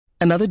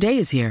Another day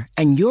is here,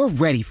 and you're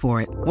ready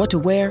for it. What to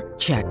wear?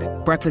 Check.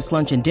 Breakfast,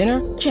 lunch, and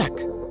dinner? Check.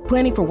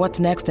 Planning for what's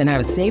next and how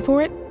to save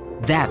for it?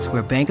 That's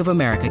where Bank of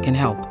America can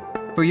help.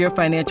 For your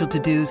financial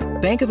to-dos,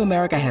 Bank of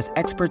America has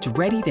experts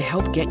ready to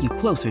help get you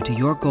closer to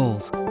your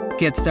goals.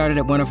 Get started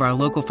at one of our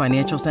local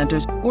financial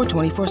centers or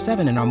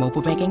 24/7 in our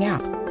mobile banking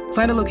app.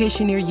 Find a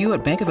location near you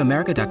at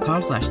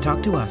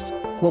bankofamerica.com/talktous.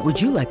 What would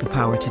you like the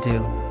power to do?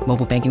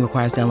 Mobile banking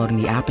requires downloading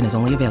the app and is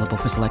only available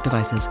for select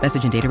devices.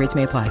 Message and data rates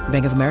may apply.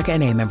 Bank of America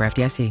N.A., member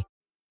FDIC.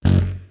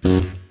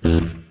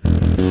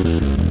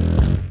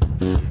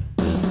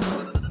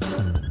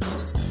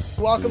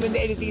 Welcome into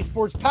A to Z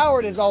Sports,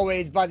 powered as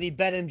always by the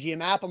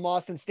BetMGM app. I'm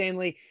Austin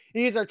Stanley.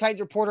 He is our Titans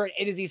reporter at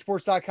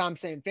A2Zsports.com,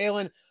 Sam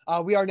Phelan.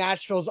 We are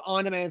Nashville's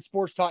on-demand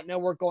sports talk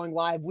network, going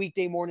live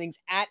weekday mornings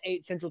at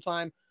 8 Central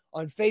Time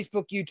on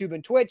Facebook, YouTube,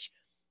 and Twitch.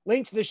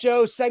 Link to the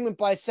show segment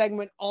by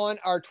segment on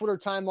our Twitter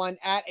timeline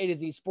at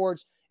A2Z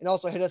Sports, and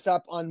also hit us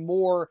up on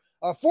for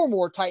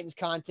more Titans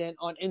content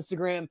on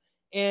Instagram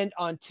and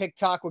on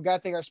TikTok. We've got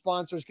to thank our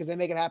sponsors because they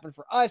make it happen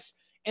for us,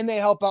 and they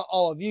help out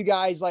all of you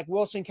guys, like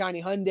Wilson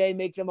County Hyundai.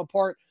 Make them a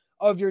part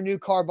of your new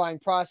car buying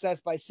process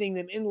by seeing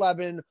them in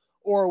Lebanon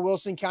or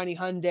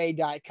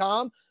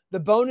wilsoncountyhyundai.com. The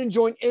Bone and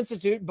Joint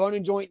Institute,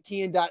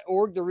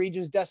 boneandjointtn.org, the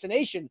region's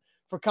destination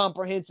for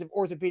comprehensive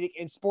orthopedic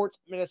and sports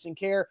medicine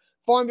care.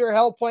 Farm Bureau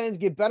Health Plans.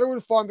 Get better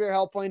with Farm Bureau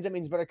Health Plans. That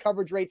means better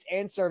coverage rates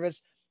and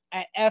service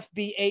at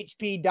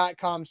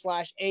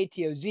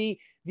fbhp.com/ATOZ.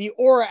 The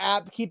Aura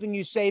app, keeping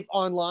you safe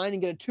online,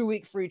 and get a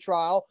 2-week free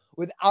trial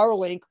with our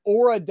link,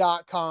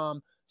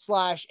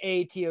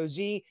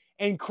 aura.com/ATOZ.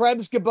 And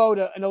Krebs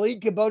Kubota, an elite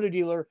Kubota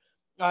dealer,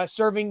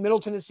 serving Middle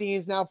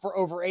Tennesseans now for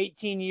over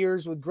 18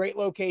 years with great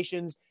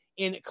locations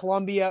in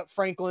Columbia,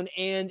 Franklin,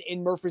 and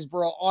in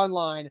Murfreesboro,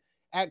 online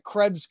at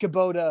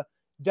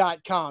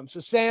KrebsKubota.com. So,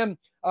 Sam,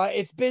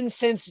 it's been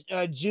since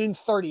June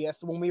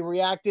 30th when we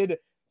reacted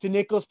to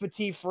Nicholas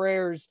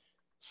Petit-Frere's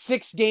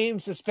 6-game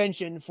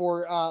suspension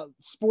for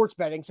sports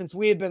betting since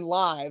we had been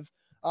live.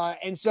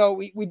 And so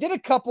we did a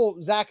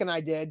couple, Zach and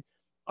I did,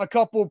 a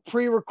couple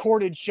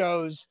pre-recorded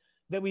shows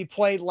that we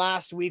played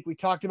last week. We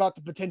talked about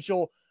the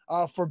potential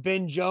for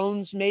Ben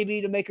Jones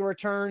maybe to make a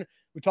return.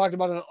 We talked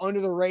about an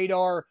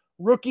under-the-radar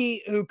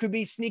rookie who could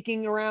be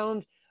sneaking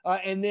around.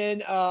 And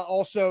then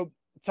also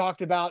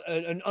talked about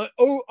an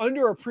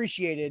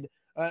underappreciated,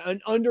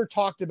 an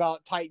under-talked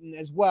about Titan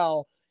as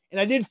well. And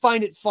I did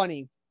find it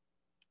funny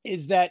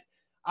is that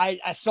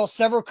I saw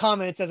several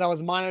comments as I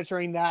was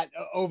monitoring that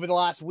over the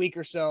last week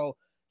or so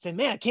saying,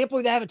 man, I can't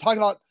believe they haven't talked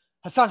about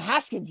Hassan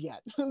Haskins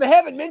yet. They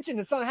haven't mentioned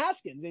Hassan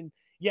Haskins. And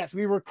yes,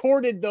 we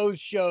recorded those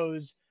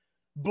shows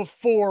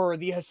before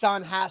the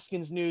Hassan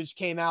Haskins news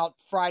came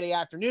out Friday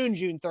afternoon,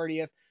 June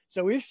 30th.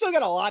 So we've still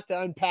got a lot to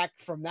unpack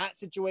from that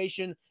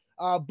situation.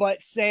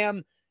 But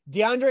Sam,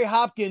 DeAndre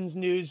Hopkins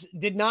news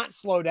did not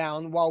slow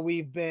down while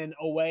we've been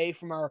away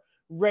from our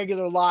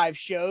regular live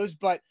shows,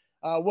 but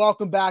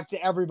welcome back to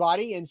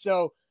everybody. And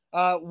so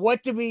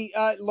what did we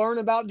learn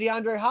about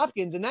DeAndre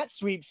Hopkins and that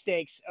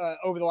sweepstakes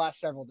over the last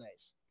several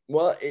days?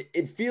 Well,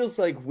 it feels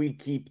like we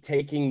keep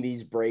taking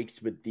these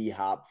breaks with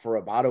D-Hop for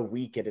about a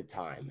week at a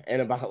time.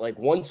 And about like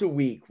once a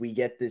week, we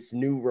get this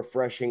new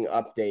refreshing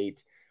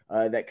update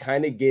that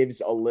kind of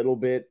gives a little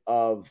bit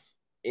of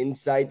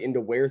insight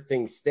into where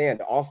things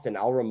stand. Austin,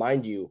 I'll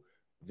remind you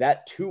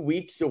that 2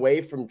 weeks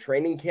away from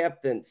training camp,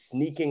 then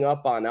sneaking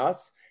up on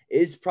us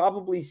is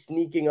probably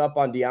sneaking up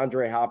on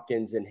DeAndre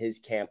Hopkins and his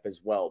camp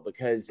as well,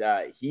 because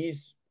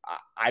he's,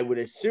 I would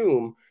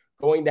assume,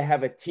 going to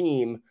have a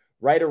team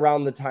right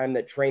around the time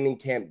that training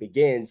camp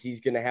begins.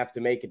 He's going to have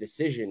to make a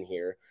decision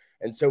here.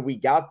 And so we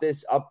got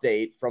this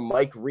update from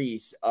Mike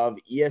Reese of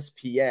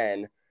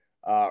ESPN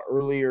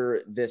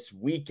earlier this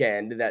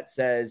weekend that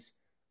says,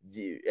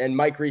 and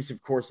Mike Reese,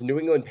 of course, New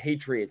England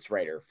Patriots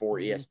writer for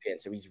ESPN.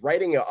 So he's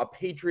writing a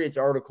Patriots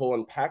article,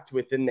 and packed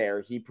within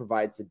there, he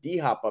provides a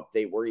D-Hop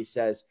update where he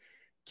says,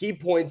 key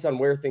points on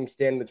where things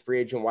stand with free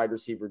agent wide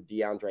receiver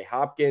DeAndre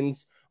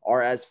Hopkins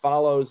are as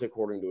follows,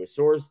 according to a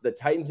source. The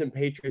Titans and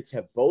Patriots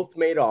have both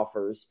made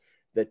offers.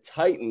 The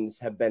Titans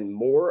have been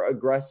more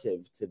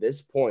aggressive to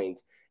this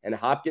point, and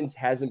Hopkins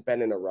hasn't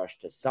been in a rush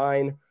to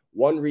sign.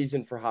 One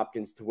reason for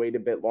Hopkins to wait a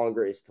bit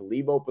longer is to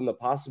leave open the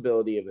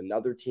possibility of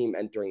another team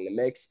entering the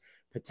mix,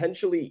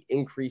 potentially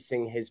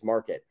increasing his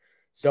market.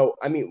 So,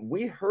 I mean,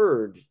 we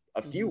heard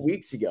a few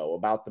weeks ago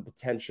about the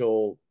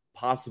potential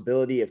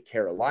possibility of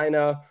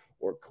Carolina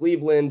or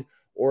Cleveland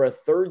or a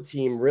third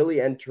team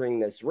really entering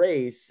this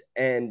race.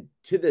 And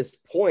to this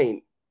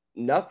point,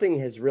 nothing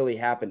has really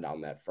happened on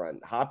that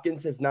front.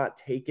 Hopkins has not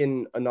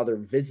taken another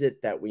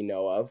visit that we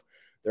know of.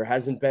 There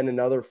hasn't been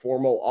another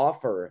formal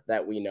offer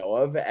that we know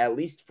of. At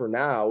least for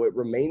now, it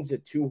remains a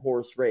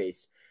two-horse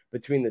race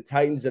between the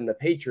Titans and the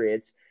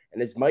Patriots.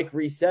 And as Mike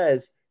Reese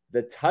says,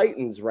 the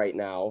Titans right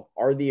now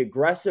are the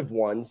aggressive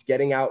ones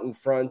getting out in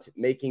front,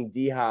 making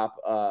D-Hop,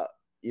 a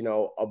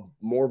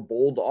more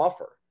bold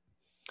offer.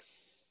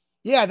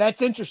 Yeah,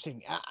 that's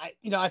interesting.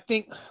 I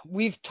think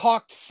we've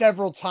talked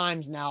several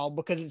times now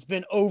because it's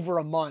been over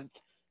a month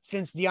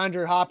since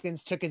DeAndre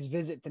Hopkins took his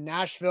visit to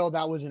Nashville.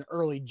 That was in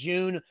early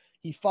June.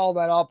 He followed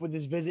that up with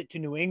his visit to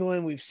New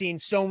England. We've seen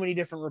so many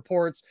different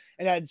reports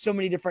and had so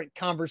many different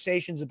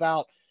conversations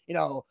about,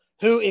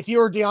 who, if you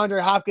were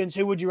DeAndre Hopkins,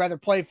 who would you rather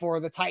play for,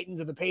 the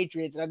Titans or the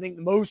Patriots? And I think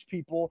most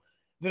people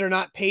that are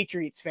not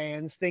Patriots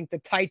fans think the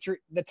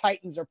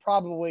Titans are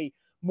probably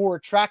more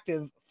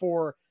attractive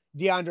for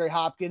DeAndre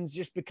Hopkins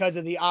just because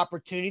of the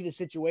opportunity, the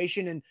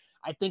situation. And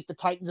I think the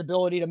Titans'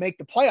 ability to make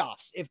the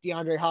playoffs if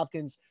DeAndre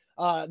Hopkins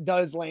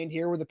does land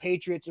here, where the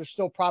Patriots are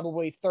still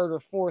probably third or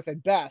fourth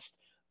at best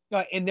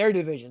in their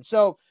division.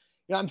 So,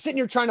 I'm sitting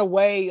here trying to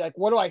weigh, like,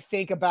 what do I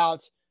think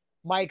about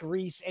Mike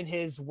Reese and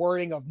his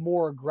wording of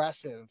more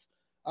aggressive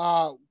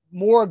than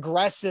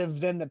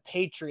the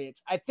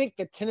Patriots. I think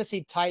the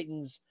Tennessee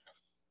Titans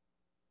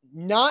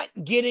not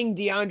getting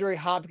DeAndre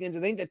Hopkins,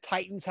 I think the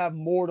Titans have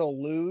more to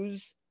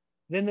lose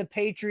than the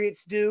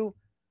Patriots do.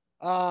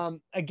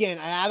 Again,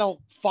 I don't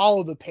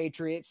follow the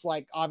Patriots.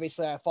 Like,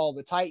 obviously I follow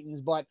the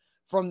Titans, but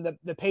from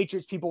the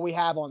Patriots people we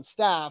have on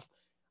staff,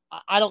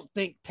 I don't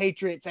think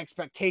Patriots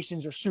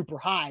expectations are super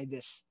high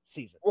this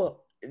season.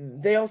 Well,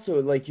 they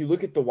also, like, you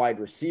look at the wide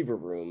receiver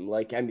room,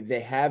 like, I mean, they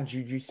have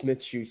Juju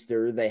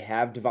Smith-Schuster, they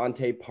have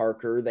Devontae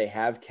Parker, they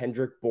have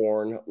Kendrick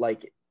Bourne,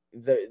 like,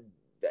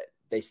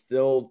 they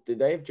still, did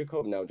they have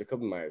Jacob? No,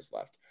 Jacoby Myers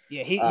left.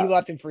 Yeah, he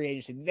left in free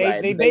agency.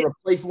 They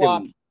replaced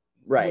swapped him,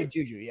 right? With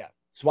Juju, yeah.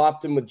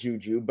 Swapped him with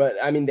Juju, but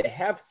I mean, they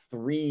have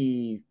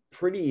three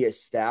pretty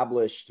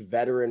established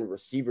veteran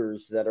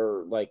receivers that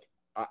are, like,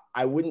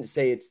 I wouldn't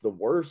say it's the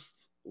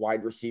worst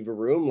wide receiver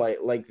room.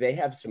 Like they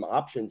have some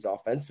options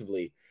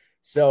offensively.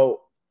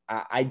 So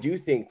I do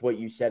think what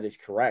you said is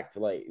correct.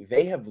 Like,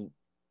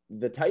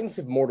 the Titans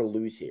have more to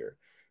lose here.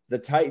 The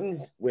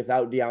Titans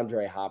without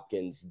DeAndre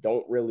Hopkins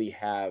don't really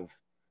have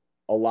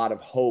a lot of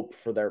hope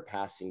for their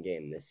passing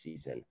game this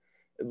season.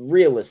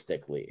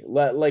 Realistically,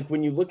 like,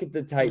 when you look at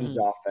the Titans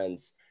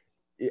offense,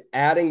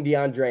 adding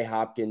DeAndre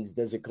Hopkins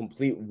does a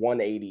complete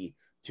 180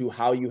 to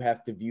how you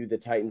have to view the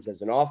Titans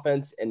as an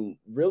offense and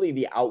really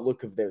the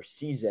outlook of their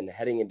season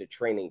heading into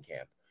training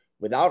camp.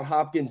 Without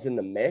Hopkins in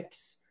the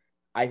mix,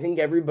 I think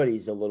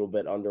everybody's a little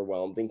bit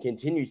underwhelmed and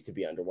continues to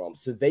be underwhelmed.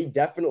 So they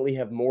definitely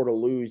have more to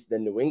lose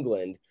than New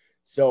England.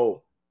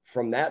 So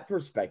from that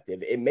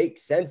perspective, it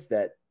makes sense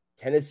that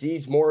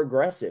Tennessee's more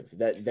aggressive,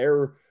 that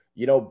they're,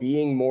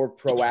 being more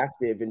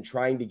proactive and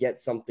trying to get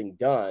something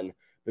done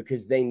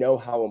because they know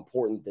how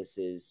important this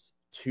is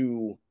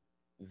to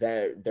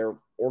their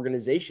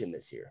organization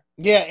this year.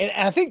 Yeah, and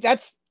I think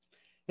that's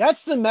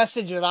the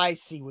message that I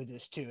see with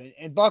this too.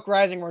 And Buck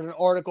Rising wrote an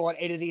article at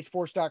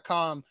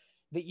A2ZSports.com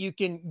that you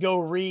can go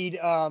read,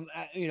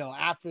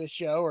 after the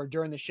show or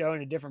during the show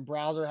in a different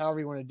browser, however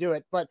you want to do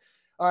it. But,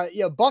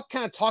 Buck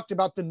kind of talked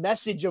about the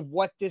message of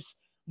what this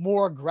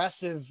more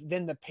aggressive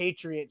than the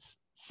Patriots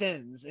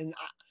sends. And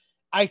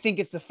I think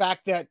it's the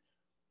fact that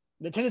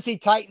the Tennessee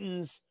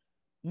Titans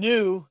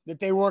knew that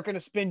they weren't going to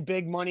spend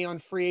big money on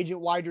free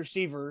agent wide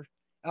receiver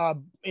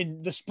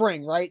in the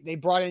spring, right? They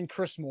brought in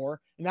Chris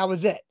Moore, and that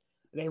was it.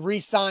 They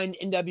re-signed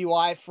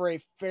NWI for a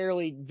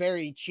fairly,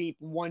 very cheap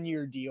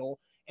 1-year deal,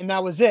 and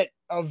that was it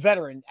of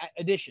veteran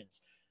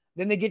additions.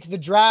 Then they get to the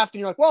draft,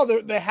 and you're like, well,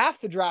 they have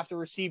to draft a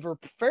receiver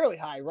fairly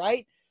high,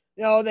 right?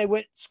 They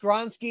went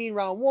Skronsky in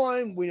round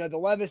 1. We know the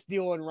Levis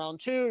deal in round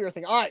 2. You're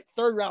thinking, all right,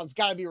 third round's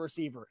got to be a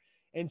receiver.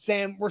 And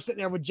Sam, we're sitting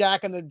there with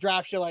Jack on the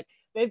draft show, like,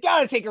 they've got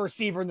to take a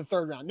receiver in the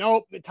third round.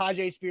 Nope,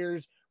 Tajay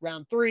Spears,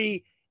 round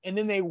 3. And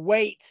then they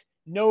wait.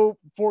 No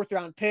fourth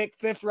round pick.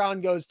 Fifth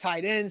round goes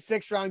tight end.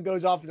 Sixth round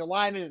goes offensive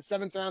lineman. And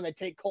seventh round, they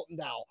take Colton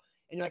Dowell.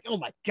 And you're like, oh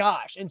my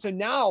gosh. And so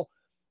now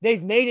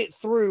they've made it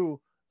through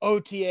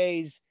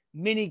OTAs,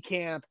 mini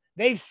camp.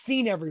 They've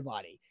seen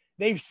everybody.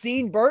 They've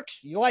seen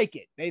Burks. You like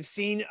it. They've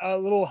seen a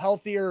little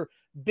healthier,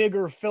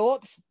 bigger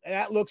Phillips.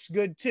 That looks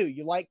good too.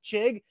 You like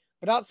Chig.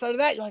 But outside of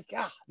that, you're like,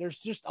 there's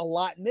just a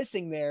lot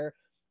missing there.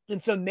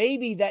 And so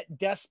maybe that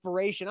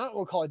desperation, I don't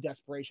want to call it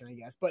desperation, I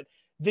guess, but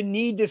the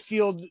need to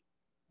field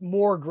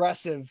more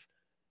aggressive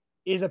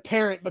is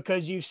apparent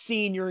because you've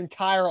seen your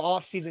entire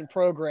offseason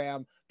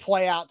program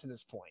play out to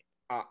this point.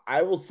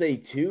 I will say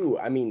too,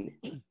 I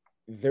mean,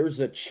 there's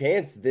a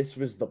chance this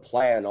was the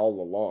plan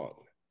all along.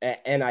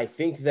 And I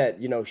think that,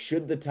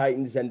 should the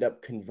Titans end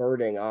up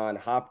converting on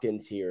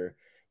Hopkins here,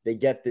 they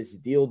get this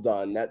deal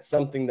done. That's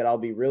something that I'll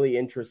be really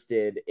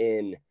interested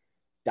in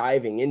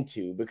diving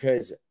into,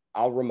 because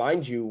I'll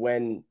remind you,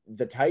 when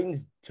the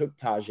Titans took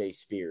Tajay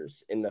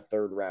Spears in the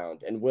third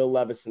round and Will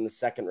Levis in the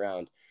second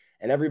round,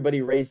 and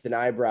everybody raised an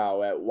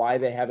eyebrow at why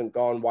they haven't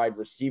gone wide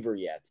receiver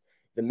yet,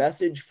 the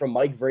message from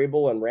Mike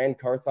Vrabel and Rand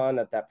Carthon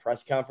at that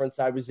press conference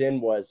I was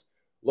in was,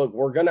 look,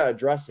 we're going to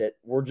address it.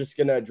 We're just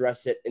going to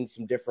address it in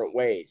some different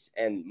ways.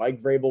 And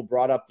Mike Vrabel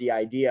brought up the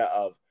idea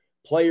of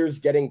players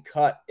getting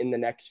cut in the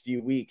next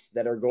few weeks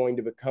that are going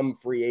to become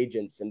free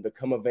agents and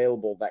become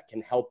available that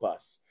can help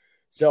us.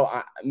 So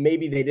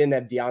maybe they didn't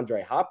have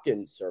DeAndre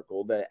Hopkins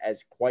circled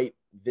as quite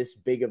this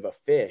big of a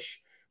fish,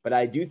 but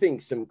I do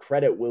think some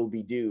credit will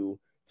be due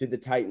to the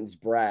Titans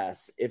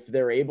brass if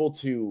they're able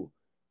to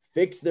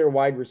fix their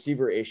wide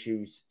receiver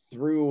issues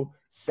through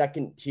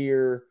second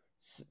term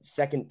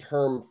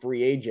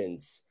free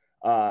agents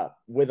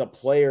with a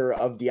player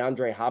of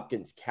DeAndre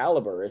Hopkins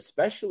caliber,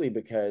 especially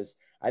because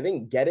I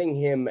think getting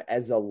him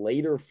as a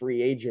later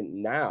free agent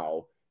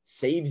now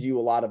saves you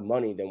a lot of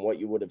money than what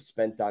you would have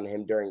spent on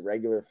him during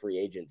regular free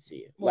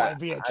agency. Well,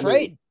 via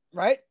trade,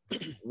 right?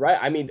 Right.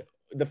 I mean,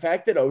 the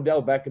fact that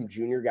Odell Beckham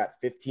Jr. got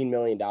 $15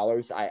 million,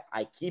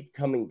 I keep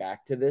coming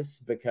back to this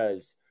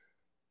because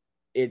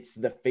it's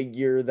the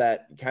figure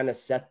that kind of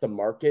set the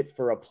market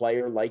for a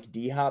player like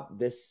D-Hop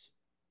this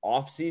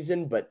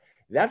offseason, but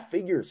that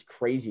figure is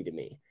crazy to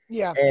me.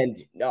 Yeah. And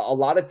a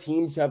lot of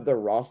teams have their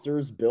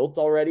rosters built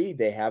already.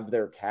 They have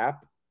their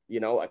cap,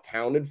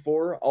 accounted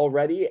for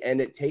already, and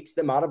it takes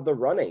them out of the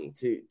running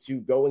to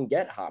go and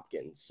get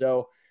Hopkins.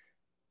 So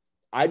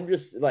I'm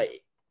just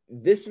like,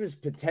 this was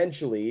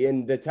potentially,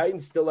 and the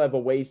Titans still have a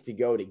ways to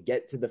go to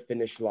get to the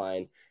finish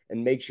line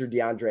and make sure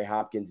DeAndre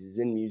Hopkins is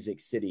in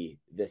Music City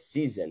this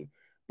season.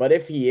 But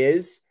if he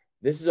is,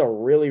 this is a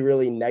really,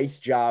 really nice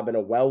job and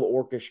a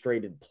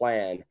well-orchestrated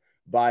plan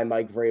by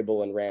Mike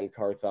Vrabel and Rand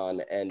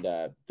Carthon and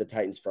the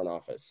Titans front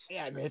office.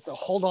 Yeah, I mean, it's a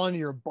hold on to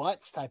your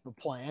butts type of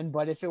plan,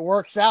 but if it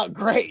works out,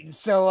 great.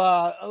 So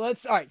all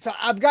right. So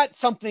I've got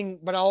something,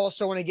 but I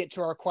also want to get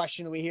to our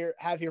question that we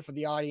have here for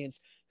the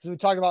audience, because we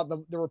talked about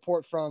the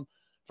report from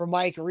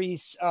Mike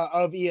Reese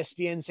of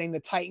ESPN saying the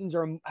Titans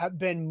have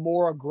been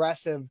more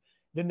aggressive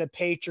than the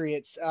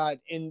Patriots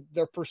in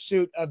their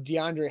pursuit of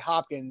DeAndre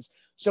Hopkins.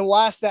 So we'll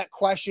ask that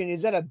question: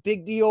 is that a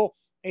big deal,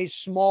 a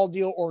small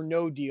deal, or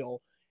no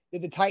deal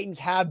that the Titans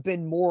have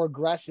been more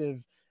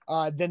aggressive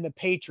than the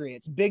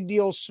Patriots? Big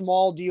deal,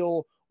 small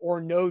deal,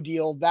 or no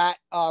deal? That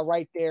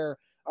right there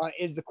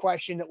is the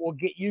question that will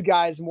get you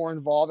guys more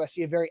involved. I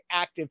see a very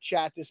active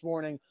chat this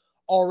morning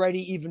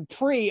already, even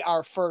pre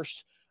our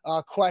first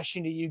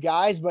question to you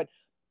guys. But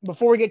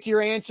before we get to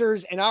your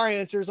answers and our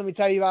answers, let me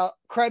tell you about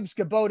Krebs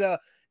Kubota.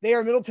 They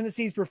are Middle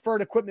Tennessee's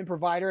preferred equipment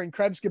provider, and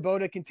Krebs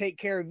Kubota can take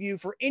care of you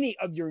for any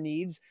of your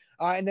needs.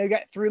 And they've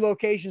got 3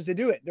 locations to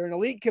do it. They're an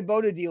elite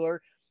Kubota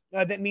dealer.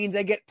 That means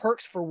they get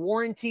perks for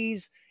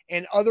warranties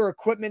and other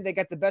equipment. They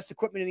got the best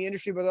equipment in the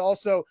industry, but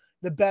also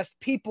the best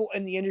people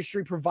in the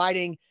industry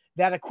providing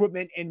that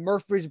equipment in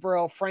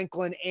Murfreesboro,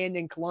 Franklin, and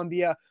in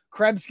Columbia.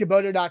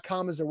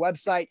 KrebsKubota.com is their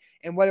website.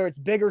 And whether it's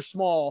big or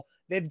small,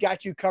 they've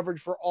got you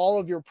covered for all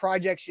of your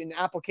projects and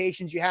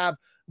applications you have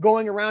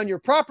going around your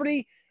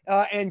property.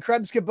 And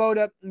Krebs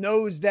Kubota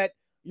knows that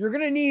you're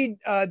going to need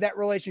that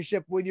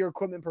relationship with your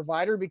equipment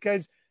provider,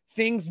 because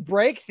things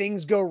break,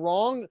 things go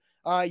wrong.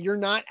 You're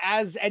not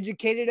as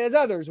educated as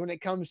others when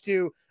it comes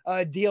to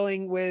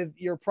dealing with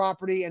your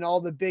property and all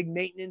the big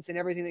maintenance and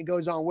everything that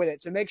goes on with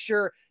it. So make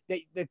sure that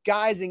the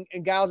guys and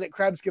gals at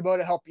Krebs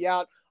Kubota help you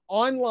out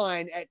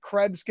online at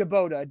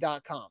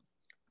KrebsKubota.com.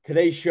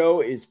 Today's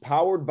show is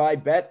powered by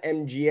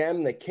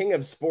BetMGM, the king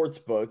of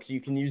sportsbooks. You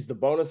can use the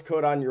bonus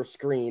code on your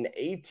screen,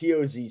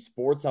 ATOZ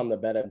Sports, on the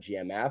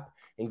BetMGM app,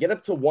 and get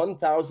up to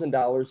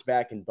 $1,000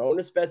 back in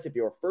bonus bets if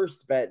your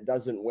first bet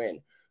doesn't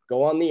win.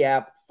 Go on the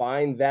app,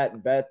 find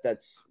that bet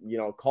that's,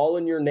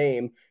 calling your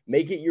name,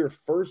 make it your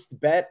first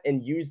bet,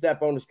 and use that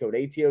bonus code,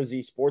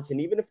 ATOZ Sports.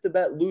 And even if the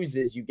bet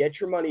loses, you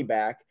get your money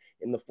back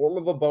in the form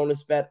of a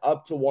bonus bet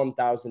up to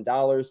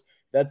 $1,000.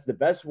 That's the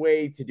best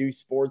way to do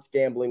sports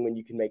gambling, when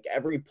you can make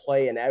every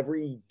play and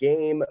every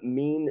game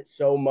mean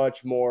so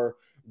much more.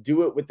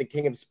 Do it with the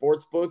king of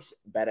sportsbooks,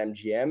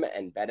 BetMGM,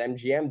 and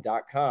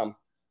BetMGM.com.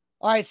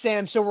 All right,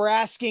 Sam. So we're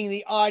asking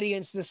the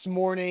audience this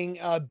morning,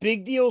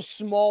 big deal,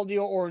 small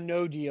deal, or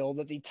no deal,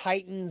 that the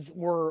Titans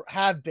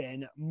have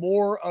been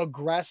more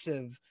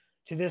aggressive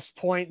to this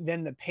point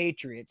than the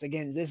Patriots.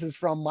 Again, this is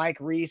from Mike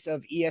Reese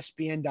of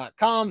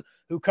ESPN.com,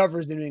 who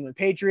covers the New England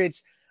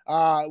Patriots.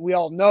 We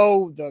all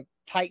know the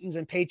Titans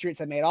and Patriots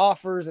have made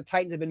offers. The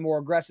Titans have been more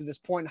aggressive at this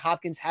point.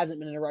 Hopkins hasn't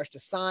been in a rush to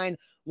sign.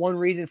 One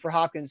reason for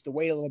Hopkins to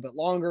wait a little bit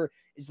longer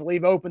is to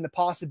leave open the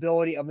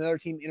possibility of another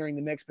team entering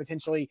the mix,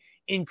 potentially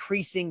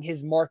increasing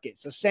his market.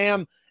 So,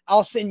 Sam,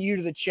 I'll send you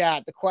to the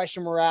chat the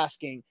question we're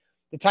asking: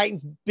 the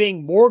Titans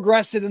being more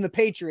aggressive than the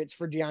Patriots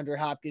for DeAndre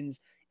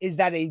Hopkins, is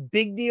that a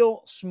big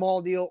deal,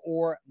 small deal,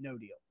 or no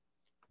deal?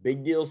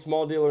 Big deal,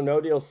 small deal, or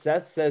no deal?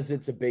 Seth says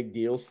it's a big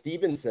deal.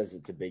 Steven says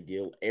it's a big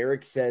deal.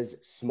 Eric says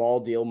small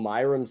deal.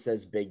 Myram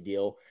says big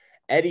deal.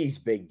 Eddie's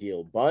big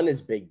deal. Bun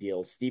is big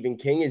deal. Stephen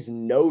King is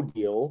no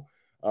deal.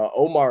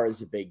 Omar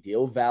is a big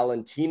deal.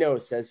 Valentino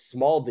says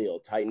small deal.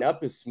 Tighten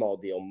Up is small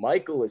deal.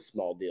 Michael is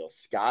small deal.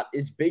 Scott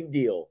is big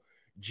deal.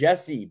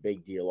 Jesse,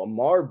 big deal.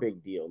 Amar,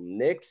 big deal.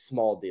 Nick,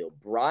 small deal.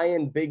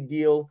 Brian, big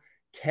deal.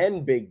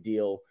 Ken, big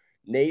deal.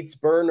 Nate's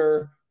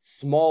Burner,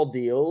 small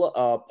deal.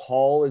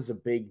 Paul is a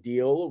big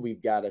deal.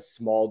 We've got a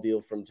small deal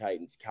from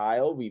Titans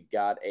Kyle. We've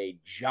got a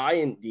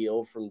giant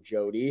deal from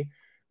Jody.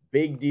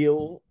 Big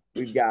deal.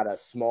 We've got a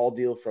small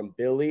deal from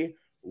Billy.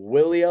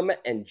 William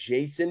and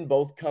Jason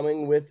both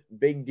coming with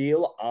big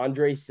deal.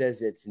 Andre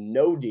says it's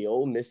no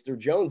deal. Mr.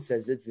 Jones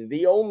says it's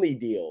the only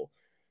deal.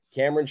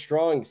 Cameron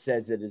Strong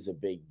says it is a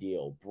big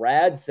deal.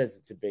 Brad says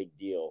it's a big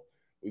deal.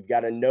 We've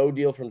got a no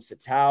deal from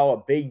Satao,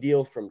 a big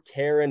deal from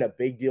Karen, a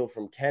big deal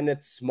from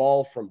Kenneth,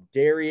 small from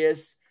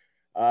Darius.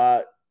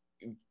 Kind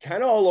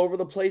of all over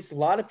the place. A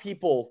lot of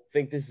people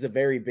think this is a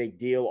very big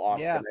deal,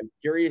 Austin. Yeah. I'm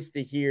curious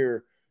to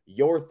hear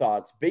your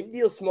thoughts. Big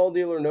deal, small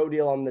deal, or no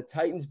deal on the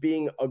Titans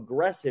being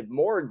aggressive,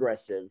 more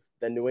aggressive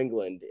than New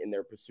England in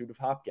their pursuit of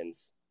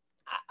Hopkins?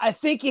 I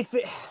think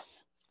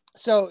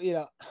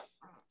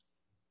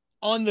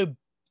on the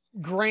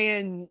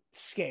grand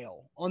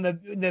scale, on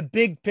the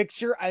big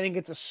picture, I think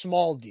it's a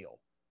small deal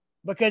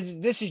because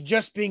this is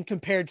just being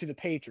compared to the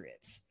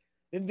Patriots.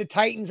 The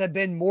Titans have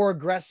been more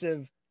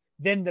aggressive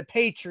than the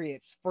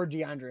Patriots for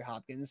DeAndre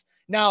Hopkins.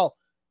 Now,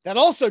 that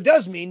also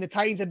does mean the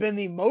Titans have been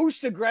the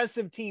most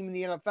aggressive team in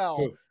the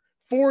NFL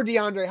for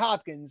DeAndre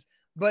Hopkins.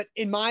 But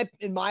in my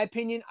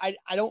opinion, I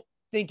don't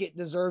think it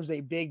deserves a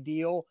big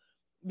deal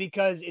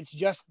because it's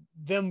just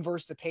them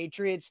versus the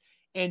Patriots.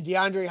 And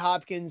DeAndre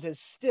Hopkins has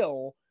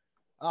still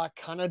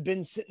kind of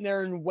been sitting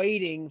there and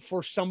waiting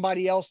for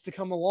somebody else to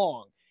come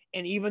along.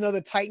 And even though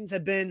the Titans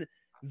have been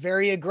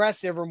very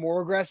aggressive or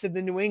more aggressive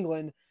than New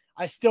England,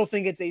 I still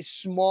think it's a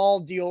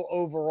small deal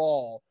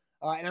overall.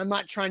 And I'm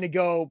not trying to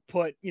go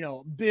put,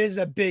 this is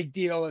a big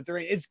deal that they're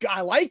in.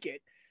 I like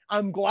it.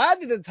 I'm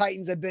glad that the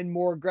Titans have been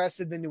more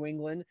aggressive than New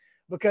England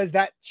because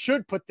that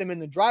should put them in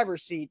the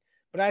driver's seat.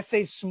 But I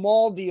say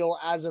small deal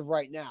as of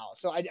right now.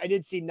 So I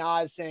did see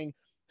Nas saying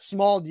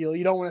small deal.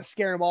 You don't want to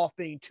scare him off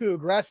being too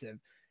aggressive.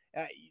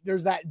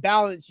 There's that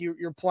balance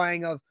you're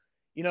playing of,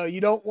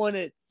 you don't want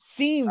to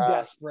seem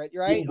desperate,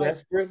 right?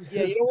 Desperate?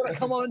 Yeah, you don't want to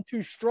come on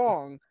too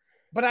strong.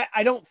 But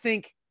I don't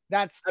think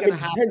that's going to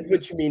happen. Depends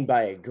what you mean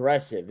by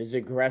aggressive. Is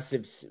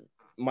aggressive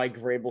Mike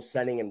Vrabel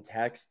sending him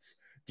texts?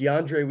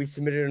 DeAndre, we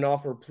submitted an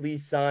offer.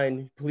 Please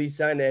sign. Please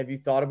sign. Have you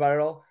thought about it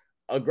all?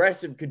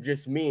 Aggressive could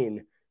just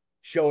mean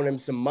showing him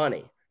some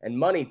money. And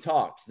money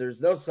talks.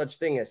 There's no such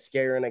thing as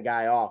scaring a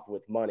guy off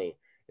with money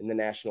in the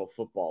National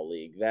Football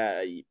League.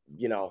 That,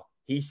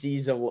 he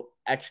sees an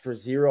extra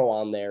zero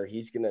on there,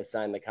 he's going to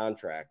sign the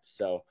contract.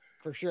 So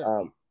for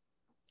sure.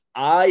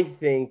 I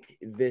think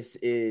this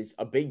is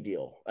a big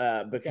deal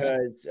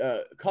because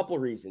a couple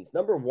of reasons.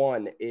 Number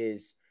one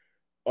is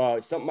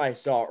something I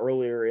saw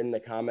earlier in the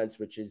comments,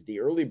 which is the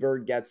early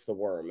bird gets the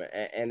worm.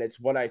 And it's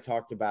what I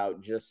talked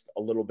about just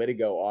a little bit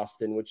ago,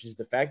 Austin, which is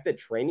the fact that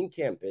training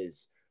camp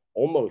is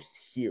almost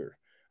here.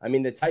 I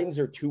mean, the Titans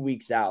are 2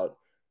 weeks out,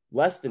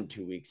 less than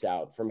 2 weeks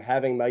out from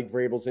having Mike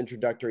Vrabel's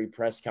introductory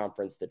press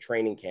conference to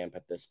training camp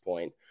at this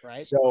point.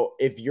 Right. So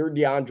if you're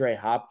DeAndre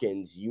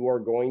Hopkins, you are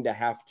going to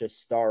have to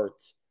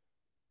start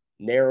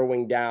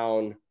narrowing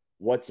down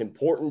what's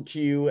important to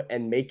you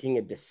and making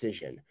a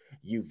decision.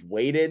 You've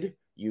waited.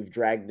 You've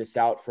dragged this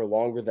out for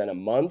longer than a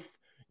month.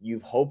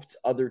 You've hoped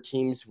other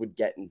teams would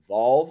get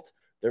involved.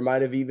 There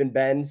might have even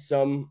been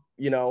some,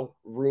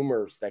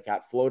 rumors that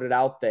got floated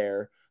out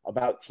there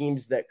about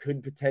teams that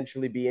could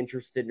potentially be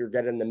interested or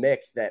get in the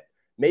mix that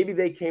maybe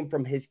they came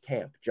from his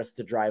camp just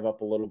to drive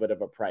up a little bit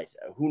of a price.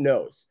 Who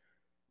knows?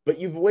 But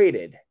you've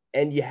waited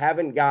and you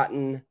haven't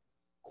gotten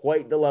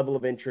quite the level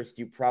of interest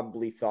you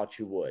probably thought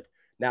you would.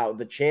 Now,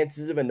 the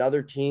chances of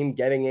another team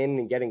getting in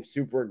and getting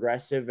super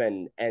aggressive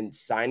and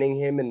signing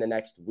him in the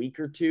next week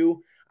or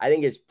two, I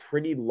think is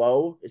pretty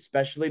low,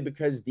 especially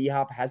because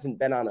D-Hop hasn't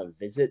been on a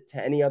visit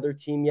to any other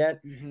team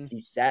yet. Mm-hmm.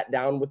 He sat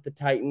down with the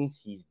Titans.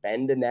 He's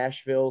been to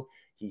Nashville.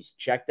 He's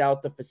checked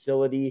out the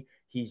facility.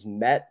 He's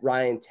met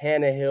Ryan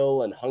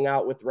Tannehill and hung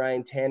out with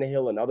Ryan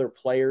Tannehill and other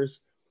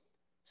players.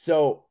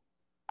 So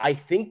I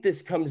think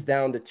this comes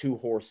down to two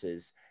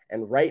horses.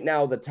 And right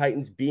now, the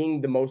Titans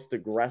being the most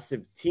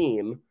aggressive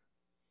team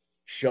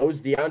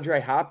shows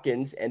DeAndre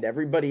Hopkins and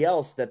everybody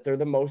else that they're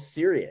the most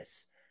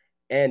serious.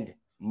 And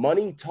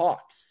money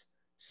talks.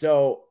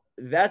 So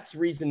that's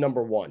reason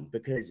number one,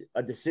 because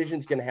a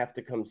decision's going to have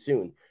to come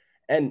soon.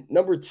 And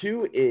number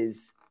two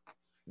is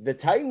the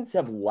Titans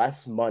have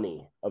less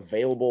money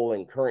available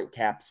in current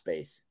cap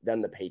space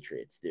than the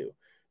Patriots do.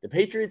 The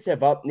Patriots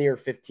have up near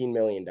 $15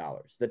 million.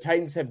 The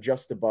Titans have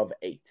just above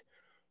 $8 million.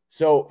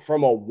 So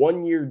from a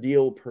one-year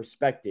deal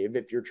perspective,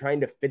 if you're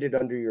trying to fit it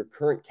under your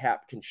current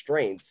cap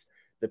constraints,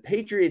 the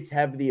Patriots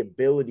have the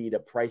ability to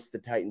price the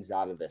Titans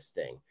out of this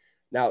thing.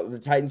 Now, the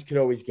Titans could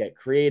always get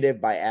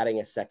creative by adding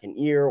a second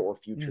year or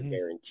future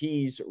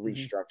guarantees,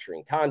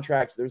 restructuring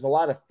contracts. There's a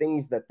lot of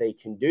things that they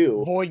can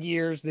do. Void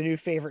years, the new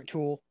favorite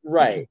tool.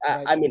 Right.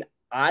 I mean,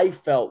 I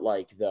felt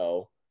like,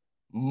 though,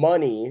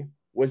 money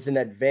was an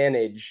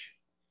advantage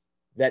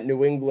that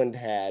New England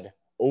had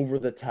over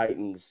the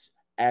Titans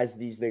as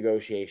these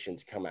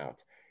negotiations come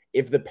out.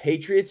 If the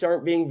Patriots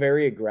aren't being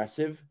very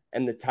aggressive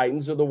and the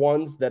Titans are the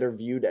ones that are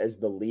viewed as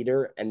the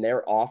leader and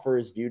their offer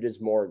is viewed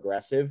as more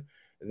aggressive,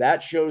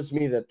 that shows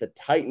me that the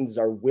Titans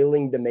are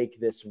willing to make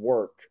this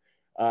work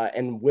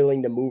and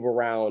willing to move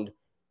around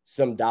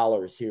some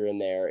dollars here and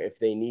there if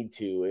they need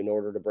to in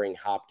order to bring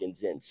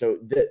Hopkins in. So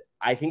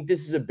I think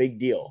this is a big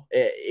deal.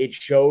 It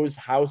shows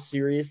how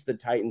serious the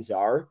Titans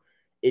are.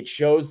 It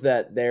shows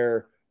that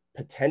they're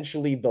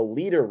potentially the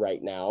leader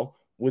right now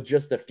with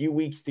just a few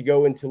weeks to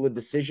go until a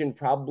decision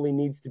probably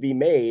needs to be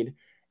made.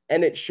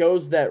 And it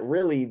shows that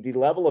really the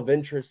level of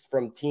interest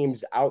from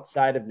teams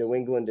outside of New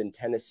England and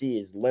Tennessee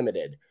is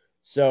limited.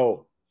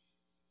 So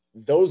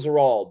those are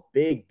all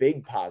big,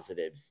 big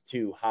positives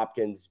to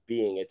Hopkins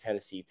being a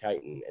Tennessee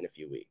Titan in a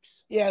few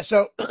weeks. Yeah.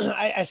 So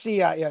I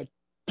see,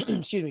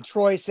 excuse me,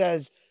 Troy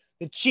says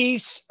the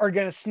Chiefs are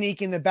going to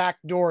sneak in the back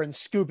door and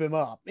scoop him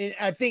up. And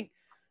I think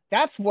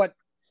that's what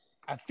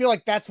I feel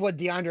like that's what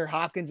DeAndre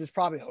Hopkins is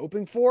probably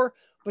hoping for,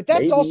 but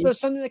that's Maybe. also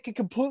something that could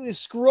completely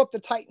screw up the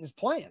Titans'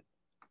 plan.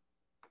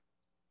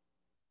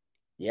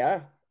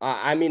 Yeah.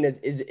 I mean,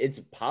 it's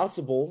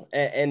possible.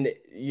 And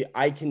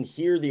I can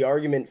hear the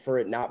argument for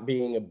it not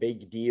being a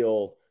big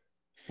deal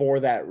for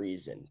that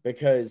reason,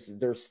 because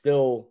there's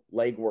still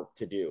legwork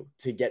to do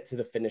to get to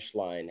the finish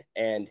line.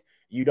 And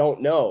you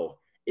don't know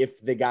if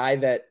the guy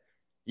that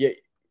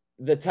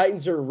the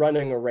Titans are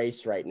running a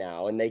race right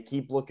now and they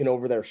keep looking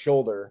over their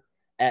shoulder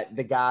at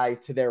the guy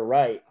to their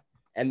right,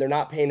 and they're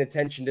not paying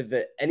attention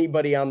to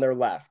anybody on their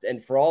left.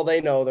 And for all they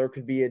know, there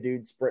could be a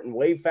dude sprinting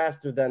way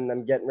faster than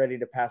them, getting ready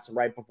to pass them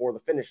right before the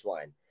finish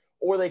line.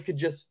 Or they could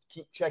just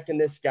keep checking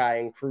this guy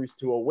and cruise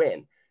to a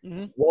win.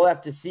 Mm-hmm. We'll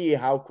have to see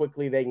how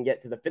quickly they can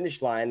get to the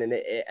finish line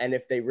and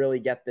if they really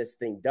get this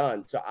thing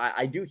done. So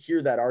I do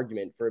hear that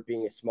argument for it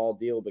being a small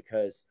deal,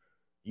 because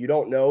you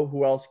don't know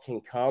who else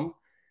can come.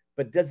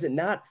 But does it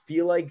not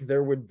feel like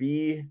there would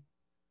be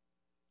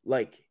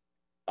like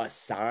a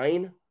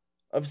sign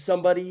of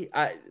somebody?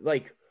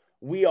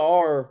 We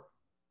are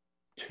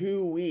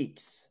 2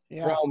 weeks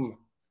from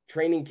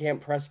training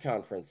camp press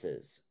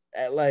conferences.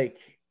 No,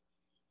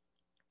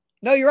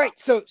 you're right.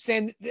 So,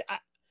 Sam,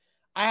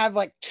 I have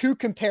like two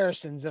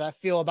comparisons that I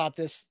feel about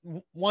this.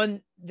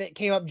 One that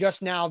came up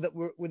just now that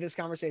we're with this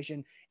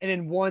conversation, and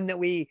then one that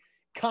we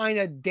kind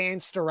of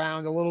danced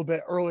around a little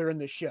bit earlier in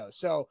the show.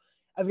 So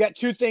I've got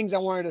two things I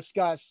want to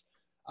discuss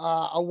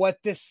what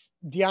this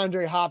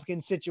DeAndre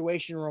Hopkins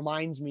situation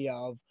reminds me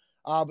of.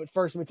 But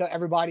first, let me tell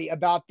everybody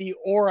about the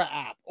Aura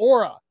app.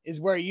 Aura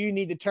is where you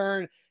need to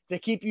turn to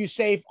keep you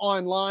safe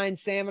online.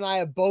 Sam and I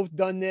have both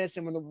done this,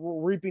 and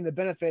we're reaping the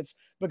benefits,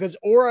 because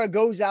Aura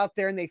goes out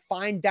there and they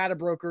find data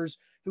brokers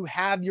who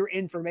have your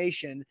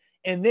information.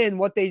 And then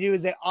what they do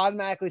is they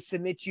automatically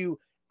submit you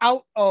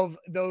out of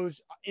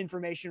those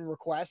information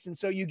requests. And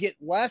so you get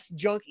less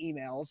junk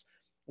emails,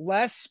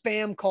 less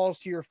spam calls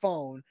to your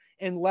phone,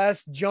 and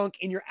less junk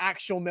in your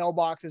actual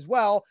mailbox as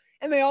well.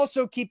 And they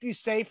also keep you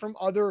safe from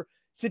other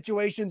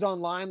situations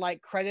online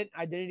like credit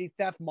identity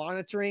theft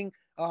monitoring,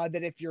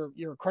 that if your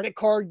credit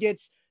card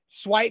gets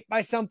swiped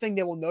by something,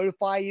 they will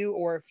notify you,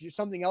 or if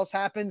something else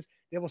happens,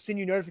 they will send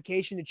you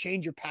notification to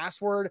change your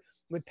password,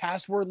 with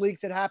password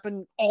leaks that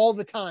happen all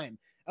the time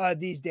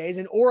these days.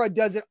 And Aura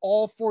does it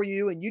all for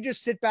you, and you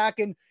just sit back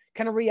and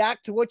kind of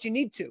react to what you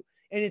need to.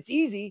 And it's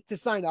easy to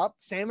sign up.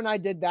 Sam and I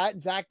did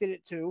that. Zach did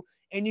it too.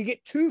 And you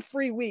get 2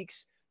 free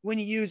weeks when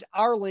you use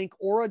our link,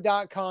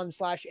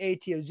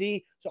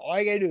 aura.com/ATOZ. So all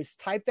you got to do is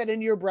type that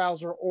into your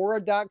browser,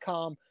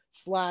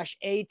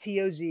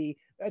 aura.com/ATOZ.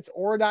 That's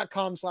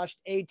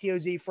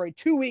aura.com/ATOZ for a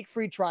 2-week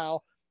free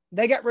trial.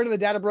 They got rid of the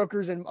data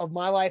brokers of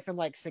my life in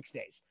like 6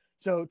 days.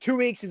 So 2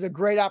 weeks is a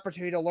great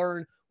opportunity to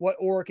learn what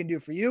Aura can do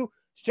for you.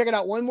 So check it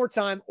out one more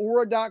time,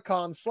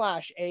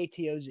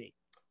 aura.com/ATOZ.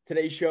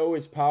 Today's show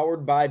is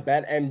powered by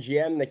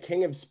BetMGM, the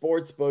king of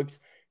sportsbooks.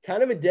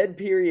 Kind of a dead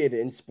period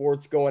in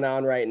sports going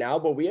on right now,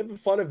 but we have a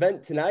fun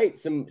event tonight.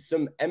 Some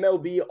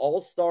MLB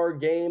All-Star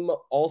Game,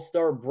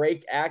 All-Star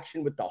break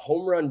action with the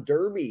Home Run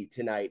Derby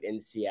tonight in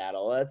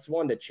Seattle. That's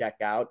one to check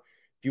out.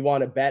 If you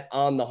want to bet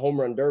on the Home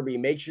Run Derby,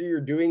 make sure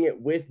you're doing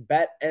it with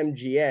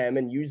BetMGM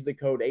and use the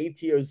code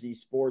ATOZ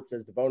Sports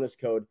as the bonus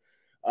code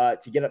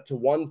to get up to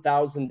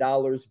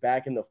 $1,000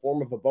 back in the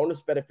form of a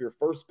bonus bet if your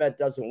first bet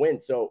doesn't win.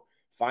 So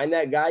find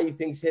that guy you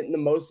think's hitting the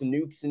most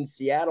nukes in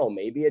Seattle.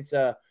 Maybe it's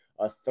a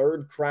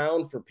third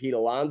crown for Pete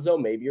Alonso.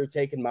 Maybe you're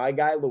taking my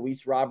guy,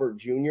 Luis Robert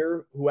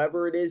Jr.,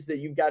 whoever it is that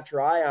you've got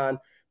your eye on.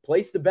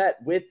 Place the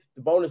bet with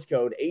the bonus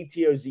code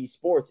ATOZ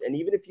Sports. And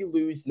even if you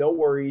lose, no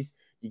worries.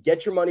 You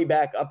get your money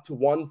back up to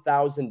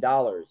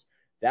 $1,000.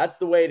 That's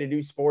the way to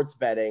do sports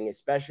betting,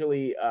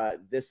 especially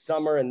this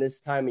summer and this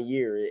time of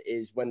year,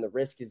 is when the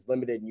risk is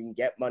limited and you can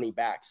get money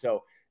back.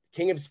 So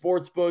king of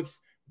sportsbooks,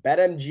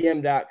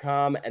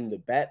 BetMGM.com and the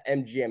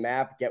BetMGM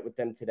app. Get with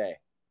them today.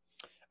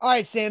 All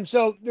right, Sam.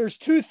 So there's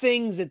two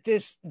things that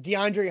this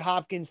DeAndre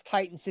Hopkins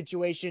Titan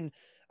situation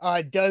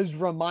does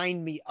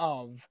remind me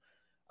of.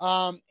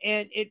 And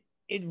it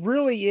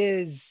really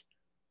is.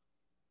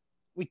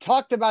 We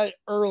talked about it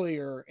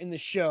earlier in the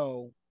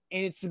show,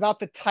 and it's about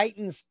the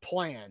Titans'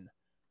 plan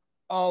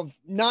of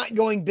not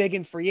going big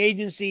in free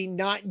agency,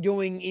 not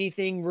doing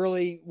anything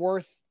really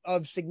worth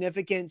of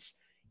significance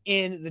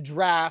in the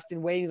draft,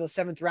 and waiting till the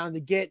 7th round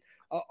to get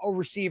a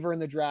receiver in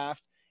the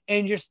draft,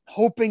 and just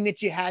hoping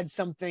that you had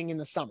something in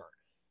the summer.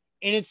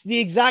 And it's the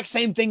exact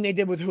same thing they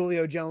did with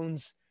Julio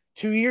Jones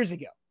 2 years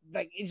ago.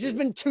 Like, it's just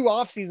been 2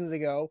 off seasons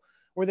ago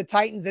where the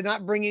Titans did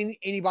not bring in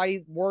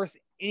anybody worth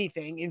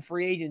anything in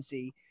free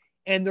agency.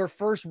 And their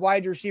first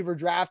wide receiver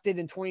drafted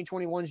in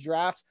 2021's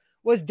draft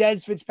was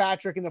Dez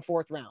Fitzpatrick in the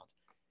 4th round.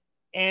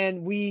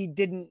 And we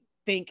didn't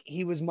think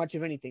he was much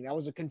of anything. That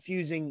was a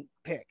confusing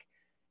pick.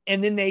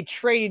 And then they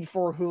traded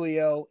for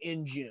Julio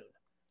in June.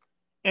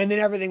 And then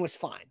everything was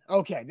fine.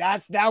 Okay,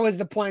 that was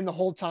the plan the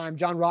whole time.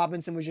 John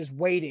Robinson was just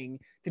waiting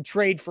to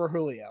trade for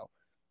Julio.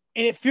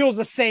 And it feels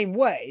the same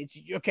way.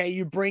 It's okay,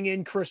 you bring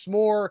in Chris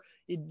Moore,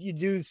 you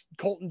do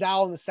Colton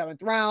Dowell in the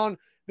 7th round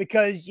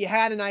because you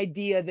had an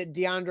idea that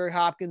DeAndre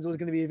Hopkins was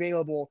going to be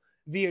available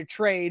via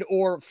trade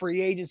or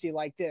free agency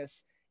like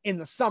this in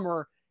the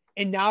summer.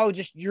 And now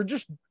you're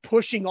just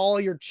pushing all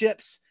your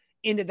chips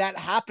into that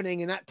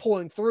happening and that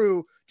pulling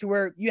through to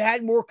where you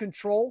had more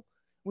control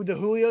with the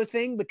Julio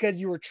thing because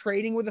you were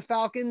trading with the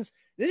Falcons.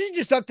 This is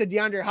just up to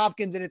DeAndre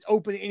Hopkins and it's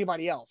open to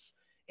anybody else.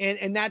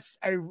 And that's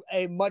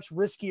a much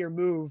riskier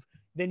move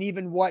than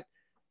even what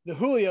the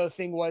Julio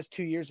thing was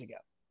 2 years ago.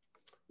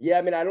 Yeah,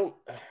 I mean, I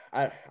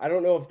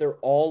don't know if they're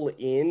all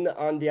in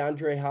on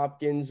DeAndre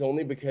Hopkins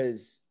only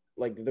because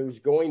like there's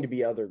going to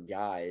be other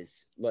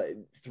guys like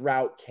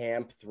throughout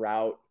camp,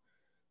 throughout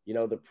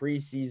the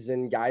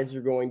preseason, guys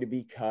are going to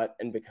be cut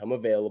and become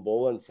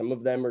available. And some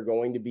of them are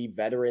going to be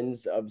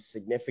veterans of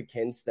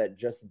significance that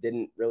just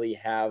didn't really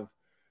have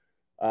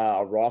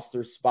a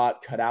roster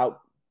spot cut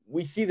out.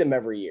 We see them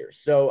every year.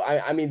 So,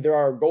 I mean, there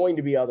are going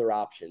to be other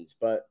options,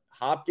 but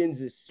Hopkins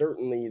is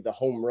certainly the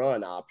home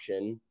run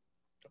option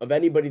of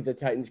anybody the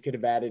Titans could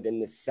have added in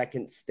the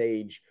second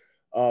stage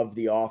of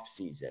the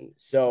offseason.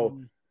 So,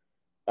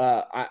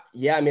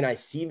 I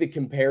see the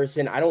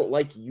comparison. I don't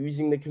like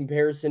using the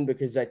comparison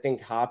because I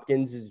think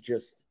Hopkins is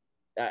just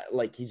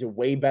he's a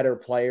way better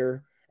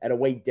player at a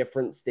way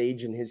different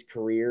stage in his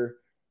career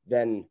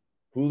than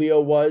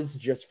Julio was,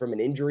 just from an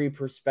injury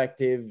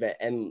perspective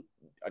and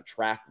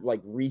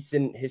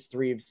recent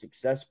history of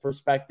success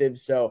perspective.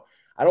 So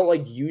I don't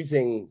like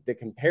using the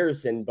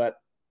comparison, but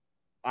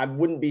I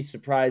wouldn't be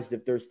surprised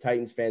if there's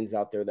Titans fans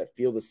out there that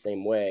feel the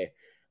same way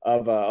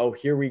of,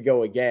 here we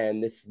go again.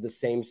 This is the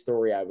same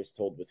story I was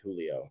told with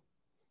Julio.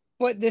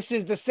 But this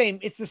is the same.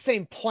 It's the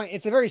same plan.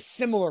 It's a very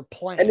similar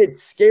plan. And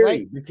it's scary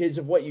right? because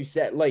of what you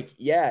said.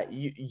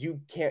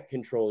 You can't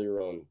control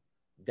your own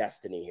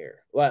destiny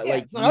here.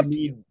 You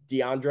need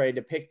DeAndre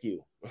to pick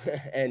you.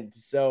 And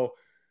so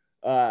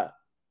you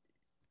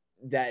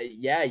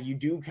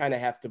do kind of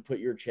have to put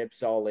your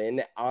chips all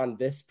in on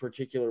this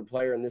particular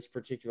player in this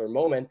particular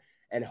moment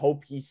and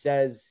hope he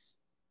says,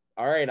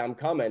 all right, I'm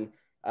coming.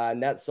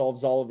 And that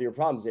solves all of your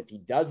problems. If he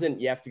doesn't,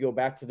 you have to go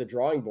back to the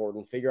drawing board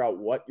and figure out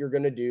what you're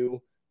going to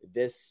do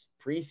this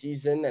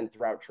preseason and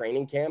throughout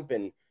training camp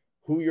and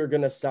who you're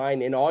going to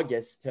sign in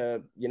August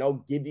to,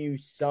 give you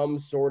some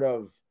sort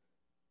of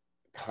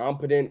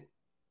competent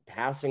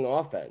passing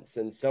offense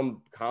and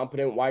some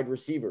competent wide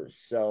receivers.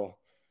 So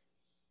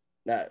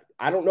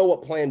I don't know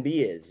what plan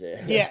B is.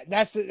 Yeah,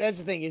 that's the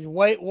thing is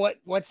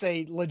what's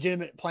a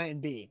legitimate plan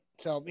B.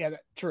 So yeah,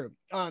 true.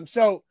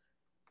 So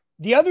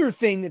the other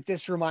thing that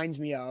this reminds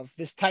me of,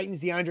 this Titans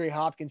DeAndre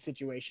Hopkins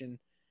situation,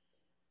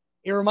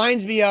 it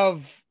reminds me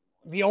of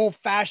the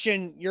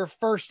old-fashioned your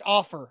first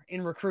offer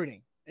in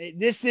recruiting.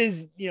 This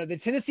is, the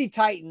Tennessee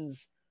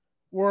Titans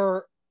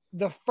were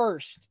the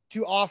first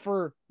to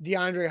offer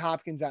DeAndre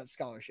Hopkins that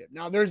scholarship.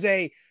 Now, there's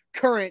a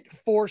current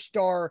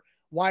 4-star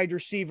wide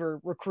receiver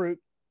recruit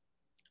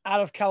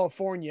out of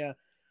California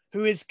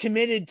who is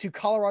committed to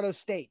Colorado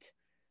State.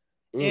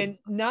 And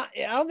I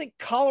don't think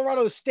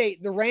Colorado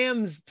State, the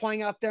Rams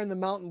playing out there in the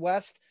Mountain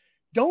West,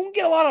 don't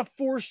get a lot of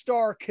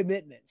 4-star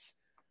commitments.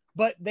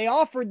 But they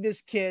offered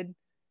this kid,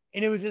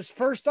 and it was his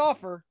first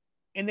offer,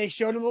 and they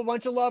showed him a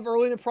bunch of love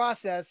early in the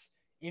process,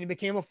 and he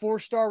became a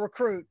 4-star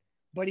recruit,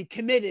 but he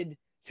committed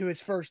to his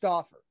first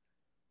offer.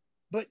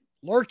 But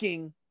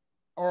lurking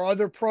are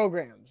other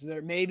programs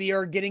that maybe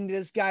are getting to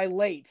this guy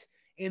late.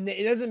 And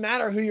it doesn't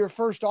matter who your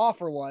first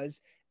offer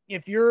was.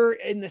 If you're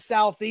in the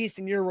Southeast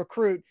and you're a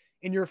recruit,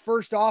 and your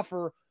first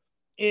offer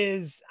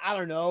is, I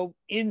don't know,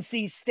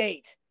 NC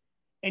State.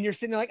 And you're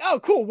sitting there like,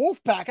 oh, cool,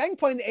 Wolfpack. I can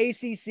play in the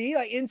ACC,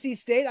 like NC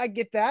State. I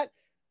get that.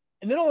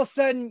 And then all of a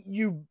sudden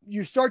you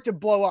start to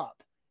blow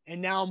up.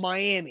 And now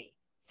Miami,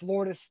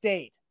 Florida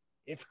State.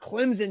 If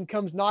Clemson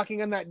comes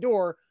knocking on that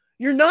door,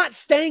 you're not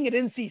staying at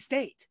NC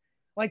State.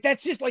 Like,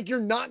 that's just like, you're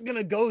not going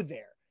to go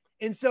there.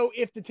 And so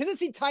if the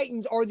Tennessee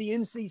Titans are the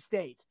NC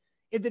State,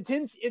 if the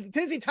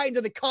Tennessee Titans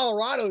are the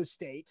Colorado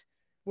State,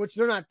 which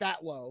they're not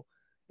that low,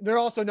 they're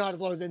also not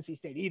as low as NC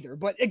State either.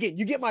 But again,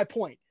 you get my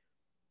point.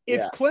 If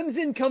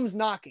Clemson comes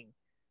knocking,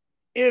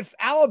 if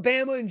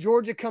Alabama and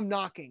Georgia come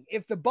knocking,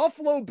 if the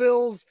Buffalo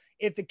Bills,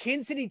 if the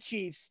Kansas City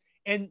Chiefs,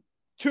 and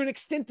to an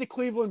extent the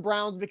Cleveland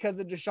Browns because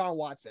of Deshaun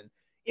Watson,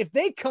 if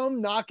they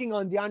come knocking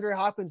on DeAndre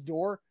Hopkins'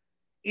 door,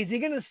 is he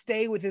going to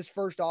stay with his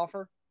first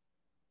offer?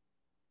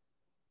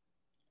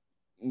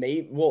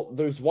 Maybe. Well,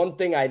 there's one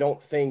thing I don't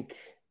think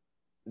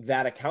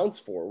that accounts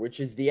for,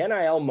 which is the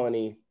NIL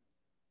money.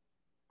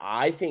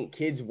 I think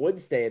kids would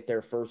stay at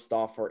their first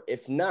offer,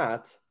 if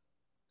not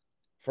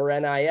for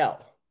NIL.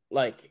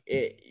 I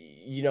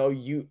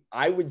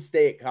would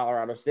stay at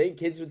Colorado State.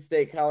 Kids would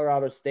stay at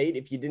Colorado State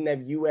if you didn't have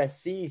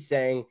USC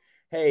saying,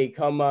 hey,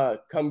 come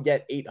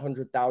get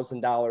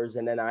 $800,000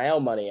 in NIL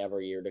money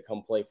every year to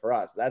come play for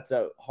us. That's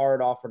a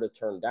hard offer to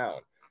turn down.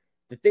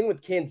 The thing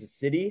with Kansas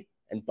City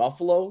and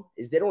Buffalo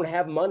is they don't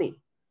have money.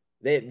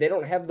 They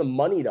don't have the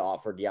money to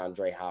offer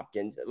DeAndre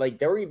Hopkins. Like,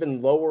 they're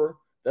even lower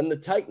than the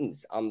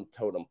Titans on the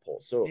totem pole.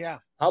 So Yeah.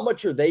 how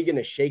much are they going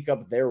to shake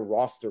up their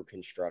roster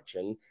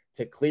construction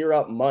to clear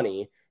up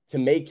money to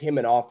make him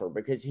an offer?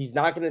 Because he's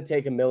not going to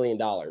take $1 million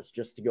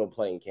just to go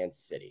play in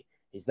Kansas City.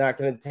 He's not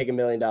going to take $1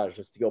 million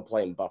just to go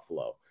play in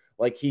Buffalo.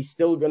 Like, he's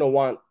still going to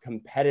want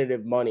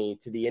competitive money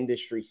to the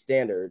industry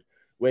standard,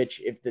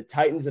 which if the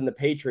Titans and the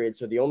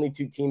Patriots are the only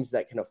two teams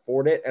that can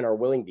afford it and are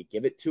willing to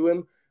give it to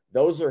him,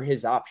 those are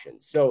his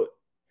options. So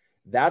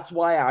that's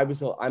why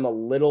I'm a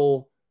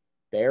little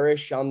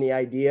bearish on the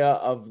idea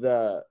of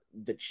the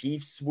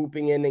Chiefs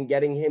swooping in and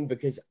getting him,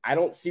 because I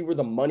don't see where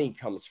the money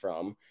comes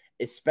from,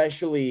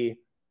 especially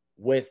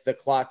with the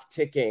clock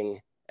ticking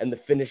and the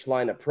finish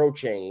line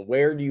approaching.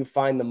 Where do you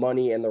find the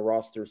money and the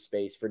roster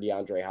space for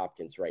DeAndre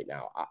Hopkins right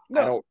now?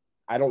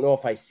 I don't know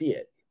if I see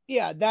it.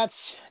 Yeah,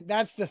 that's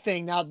the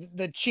thing. Now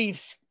the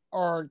Chiefs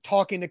are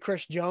talking to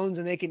Chris Jones,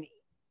 and they can,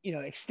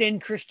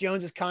 extend Chris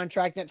Jones's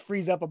contract. That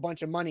frees up a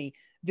bunch of money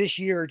this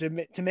year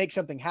to make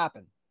something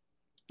happen.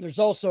 There's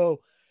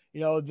also, the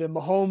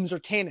Mahomes or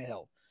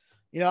Tannehill.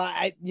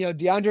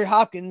 DeAndre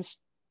Hopkins.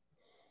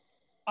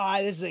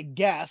 This is a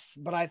guess,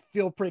 but I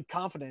feel pretty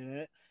confident in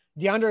it.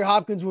 DeAndre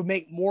Hopkins would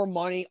make more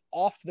money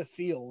off the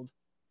field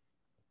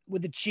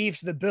with the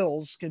Chiefs, the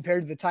Bills,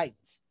 compared to the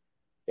Titans.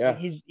 Yeah.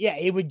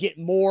 He would get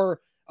more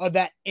of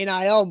that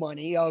NIL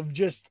money, of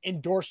just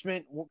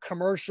endorsement,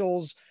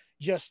 commercials,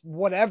 just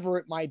whatever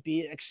it might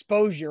be,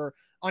 exposure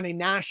on a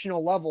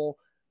national level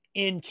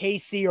in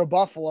KC or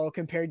Buffalo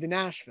compared to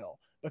Nashville.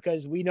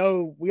 Because we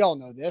all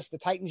know this, the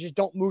Titans just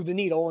don't move the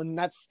needle, and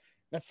that's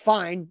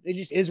fine. It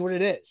just is what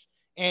it is.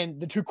 And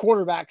the two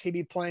quarterbacks he'd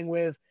be playing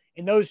with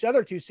in those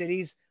other two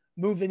cities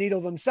move the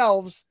needle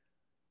themselves.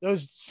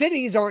 Those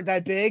cities aren't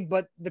that big,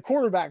 but the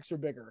quarterbacks are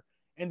bigger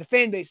and the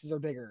fan bases are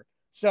bigger.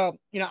 So,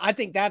 I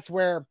think that's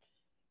where,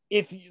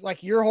 if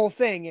like your whole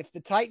thing, if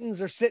the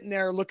Titans are sitting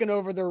there looking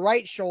over their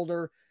right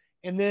shoulder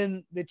and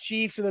then the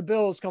Chiefs or the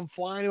Bills come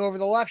flying over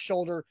the left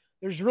shoulder,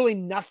 there's really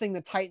nothing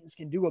the Titans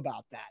can do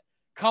about that.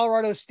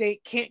 Colorado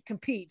State can't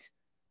compete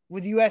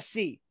with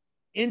USC.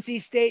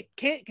 NC State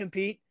can't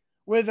compete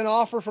with an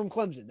offer from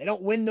Clemson. They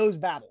don't win those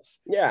battles.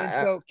 Yeah.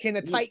 And so can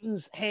the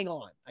Titans hang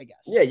on, I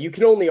guess? Yeah, you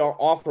can only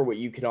offer what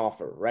you can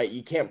offer, right?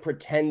 You can't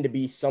pretend to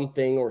be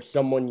something or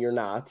someone you're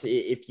not.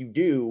 If you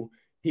do,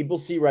 people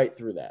see right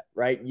through that,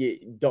 right?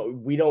 You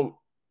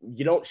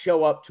don't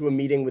show up to a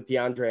meeting with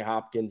DeAndre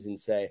Hopkins and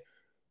say,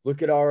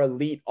 look at our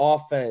elite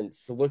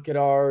offense, look at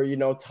our,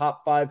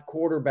 top 5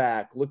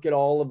 quarterback, look at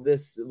all of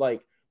this,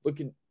 like, look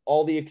at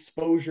all the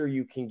exposure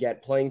you can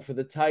get playing for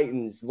the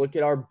Titans, look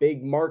at our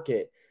big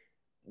market.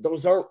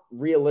 Those aren't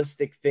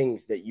realistic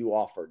things that you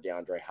offer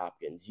DeAndre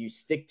Hopkins. You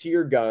stick to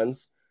your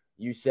guns.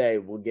 You say,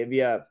 we'll give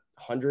you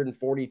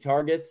 140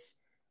 targets.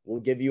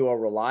 We'll give you a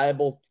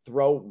reliable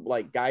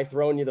guy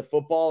throwing you the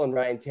football, and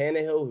Ryan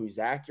Tannehill, who's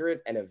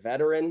accurate and a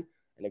veteran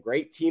and a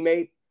great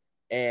teammate.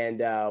 And,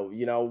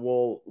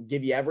 we'll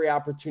give you every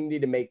opportunity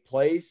to make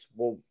plays.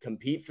 We'll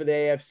compete for the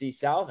AFC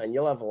South, and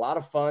you'll have a lot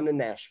of fun in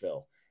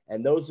Nashville.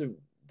 And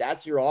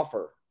that's your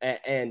offer.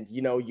 And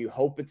you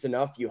hope it's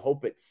enough. You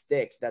hope it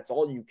sticks. That's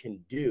all you can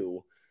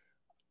do.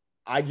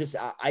 I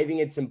think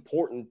it's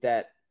important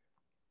that,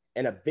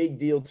 and a big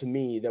deal to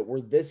me, that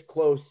we're this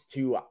close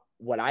to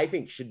what I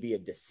think should be a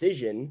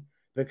decision,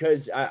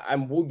 because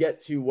we'll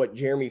get to what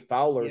Jeremy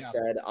Fowler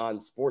said on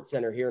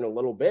SportsCenter here in a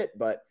little bit.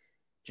 But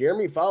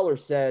Jeremy Fowler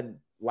said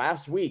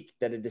last week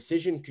that a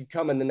decision could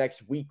come in the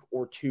next week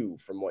or two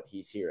from what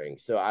he's hearing.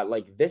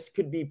 So this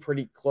could be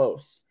pretty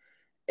close.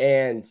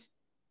 And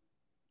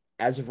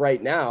as of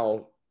right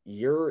now,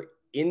 you're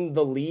in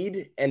the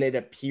lead, and it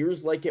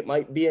appears like it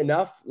might be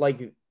enough.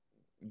 Like,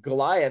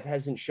 Goliath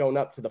hasn't shown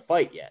up to the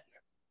fight yet.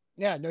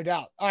 Yeah, no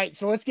doubt. All right,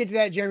 so let's get to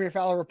that Jeremy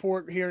Fowler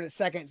report here in a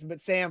second.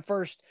 But Sam,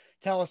 first,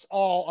 tell us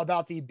all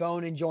about the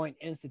Bone and Joint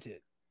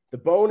Institute. The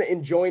Bone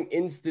and Joint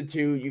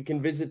Institute, you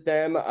can visit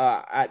them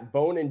at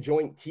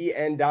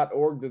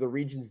boneandjointtn.org. They're the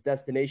region's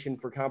destination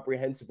for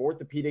comprehensive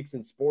orthopedics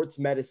and sports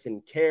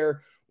medicine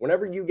care.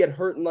 Whenever you get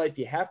hurt in life,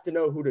 you have to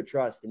know who to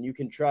trust, and you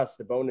can trust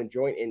the Bone and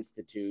Joint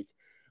Institute.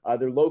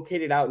 They're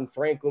located out in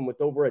Franklin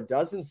with over a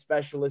dozen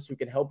specialists who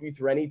can help you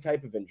through any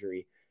type of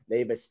injury. They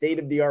have a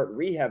state-of-the-art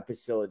rehab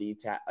facility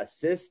to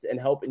assist and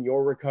help in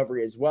your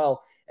recovery as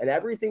well. And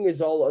everything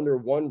is all under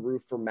one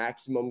roof for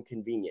maximum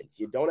convenience.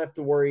 You don't have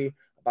to worry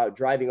about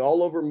driving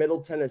all over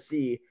Middle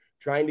Tennessee,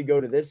 trying to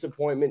go to this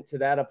appointment, to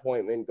that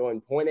appointment,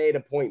 going point A to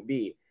point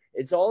B.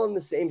 It's all in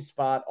the same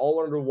spot,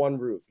 all under one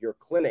roof. Your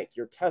clinic,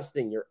 your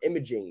testing, your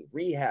imaging,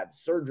 rehab,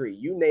 surgery,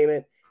 you name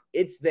it,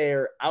 it's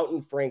there out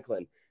in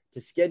Franklin.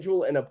 To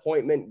schedule an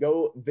appointment,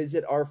 go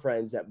visit our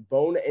friends at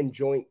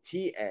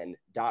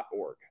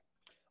boneandjointtn.org.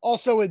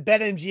 Also with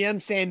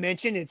BetMGM, Sam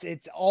mentioned,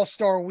 it's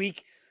All-Star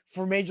Week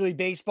for Major League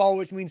Baseball,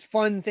 which means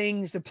fun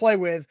things to play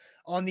with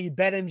on the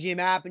BetMGM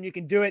app. And you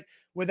can do it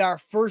with our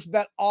first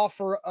bet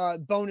offer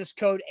bonus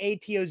code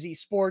ATOZ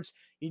Sports.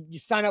 You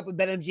sign up with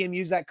BetMGM,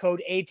 use that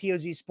code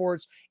ATOZ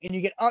Sports, and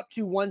you get up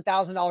to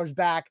 $1,000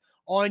 back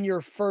on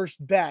your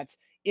first bet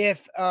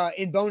if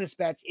in bonus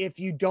bets if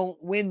you don't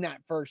win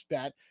that first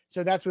bet.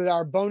 So that's with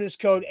our bonus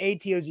code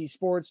ATOZ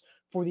Sports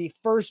for the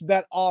first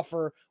bet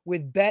offer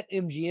with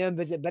BetMGM.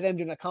 Visit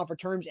BetMGM.com for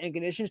terms and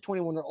conditions.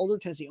 21 or older,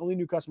 Tennessee only,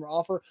 new customer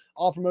offer.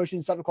 All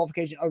promotions, subject to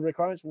qualification, other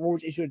requirements.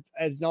 Rewards issued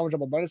as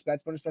knowledgeable bonus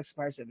bets. Bonus bets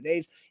expire 7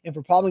 days. And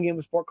for problem game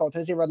with sport, call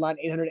Tennessee Red Line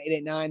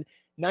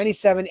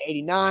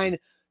 800-889-9789.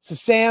 So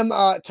Sam,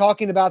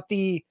 talking about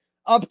the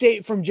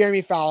update from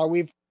Jeremy Fowler.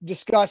 We've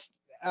discussed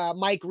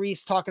Mike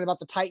Reese talking about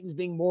the Titans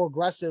being more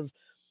aggressive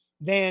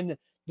than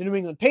the New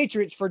England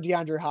Patriots for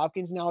DeAndre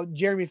Hopkins. Now,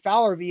 Jeremy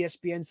Fowler of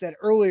ESPN said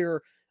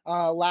earlier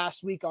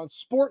last week on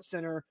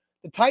SportsCenter,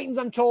 the Titans,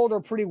 I'm told, are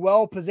pretty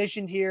well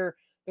positioned here.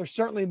 They're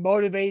certainly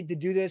motivated to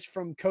do this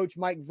from Coach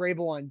Mike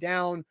Vrabel on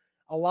down.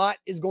 A lot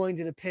is going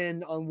to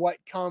depend on what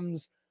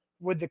comes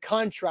with the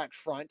contract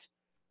front.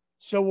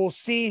 So we'll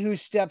see who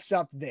steps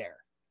up there.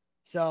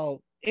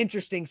 So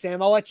interesting,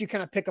 Sam. I'll let you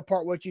kind of pick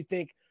apart what you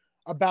think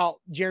about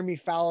Jeremy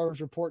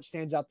Fowler's report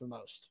stands out the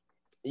most.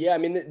 Yeah, I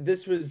mean,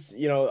 this was,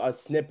 a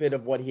snippet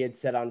of what he had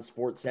said on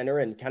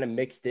SportsCenter, and kind of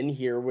mixed in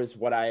here was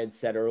what I had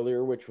said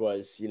earlier, which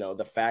was,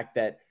 the fact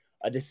that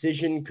a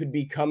decision could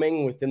be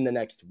coming within the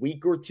next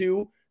week or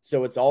two.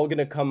 So it's all going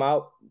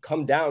to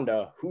come down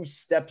to who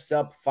steps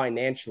up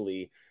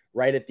financially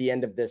right at the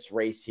end of this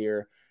race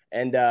here.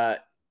 And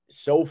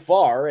so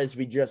far, as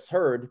we just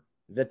heard,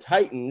 the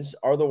Titans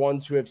are the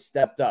ones who have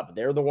stepped up.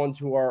 They're the ones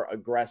who are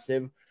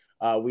aggressive.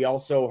 We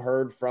also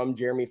heard from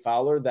Jeremy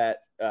Fowler that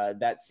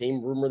that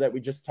same rumor that we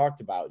just talked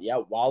about. Yeah,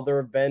 while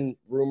there have been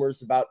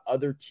rumors about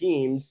other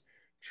teams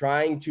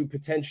trying to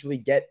potentially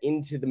get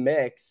into the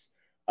mix,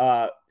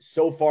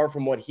 so far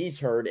from what he's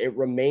heard, it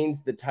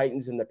remains the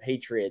Titans and the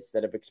Patriots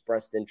that have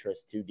expressed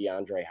interest to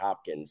DeAndre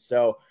Hopkins.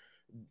 So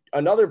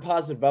another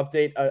positive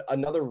update,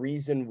 another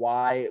reason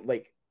why,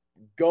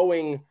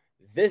 going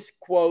this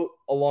quote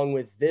along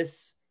with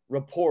this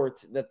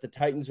report that the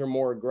Titans are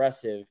more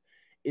aggressive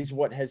is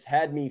what has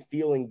had me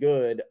feeling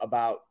good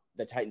about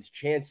the Titans'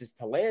 chances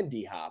to land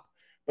D-Hop.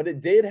 But it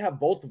did have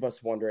both of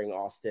us wondering,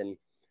 Austin,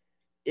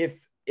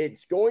 if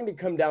it's going to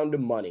come down to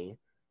money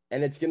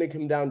and it's going to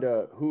come down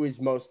to who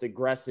is most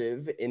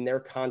aggressive in their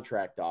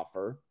contract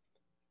offer,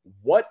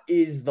 what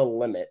is the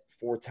limit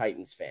for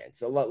Titans fans?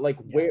 So,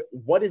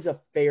 what is a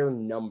fair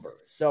number?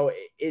 So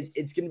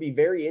it's going to be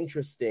very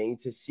interesting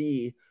to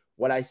see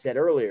what I said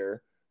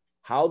earlier,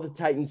 how the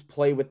Titans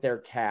play with their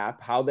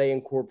cap, how they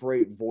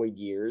incorporate void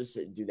years.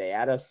 Do they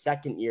add a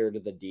second year to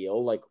the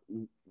deal?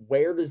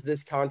 Where does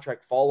this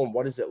contract fall and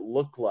what does it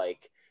look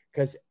like?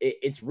 Because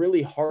it's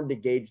really hard to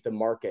gauge the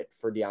market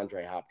for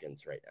DeAndre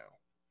Hopkins right now.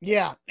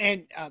 Yeah,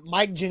 and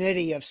Mike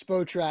Giannetti of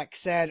Spotrac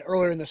said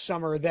earlier in the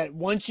summer that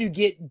once you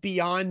get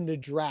beyond the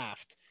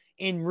draft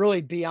and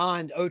really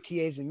beyond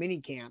OTAs and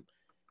minicamp,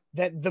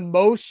 that the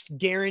most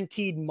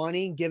guaranteed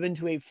money given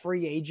to a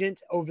free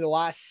agent over the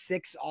last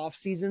 6 off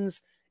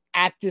seasons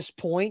at this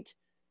point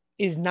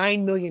is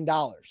 $9 million.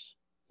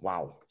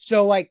 Wow.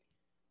 So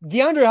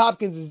DeAndre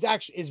Hopkins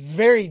is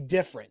very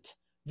different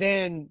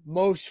than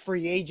most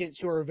free agents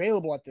who are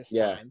available at this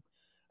time.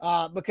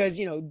 Because,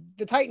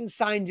 the Titans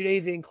signed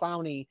Jadeveon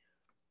Clowney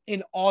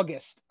in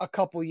August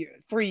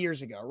 3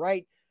 years ago,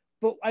 right?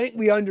 But I think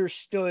we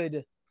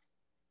understood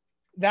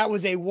that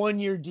was a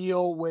 1-year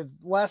deal with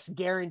less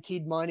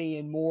guaranteed money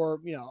and more,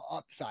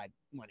 upside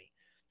money.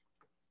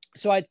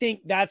 So I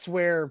think that's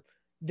where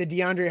the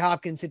DeAndre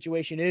Hopkins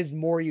situation is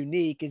more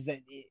unique, is that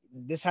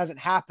this hasn't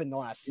happened the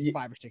last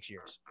 5 or 6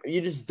 years.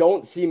 You just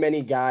don't see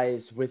many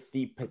guys with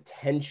the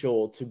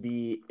potential to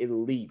be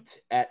elite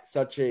at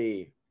such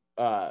a,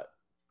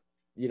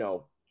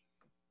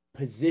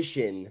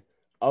 position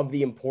of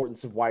the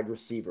importance of wide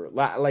receiver.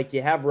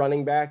 You have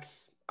running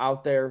backs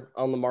out there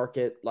on the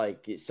market.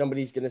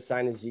 Somebody's going to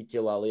sign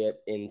Ezekiel Elliott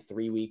in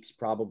 3 weeks,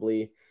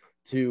 probably,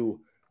 to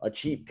a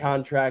cheap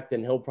contract,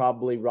 and he'll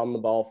probably run the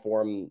ball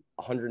for him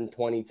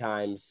 120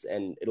 times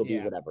and it'll be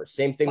whatever.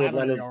 Same thing with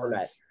Leonard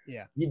Fournette.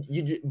 Yeah.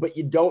 But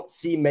you don't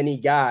see many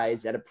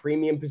guys at a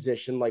premium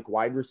position like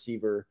wide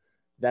receiver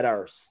that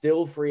are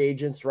still free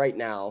agents right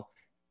now,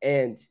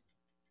 and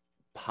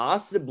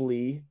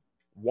possibly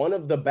one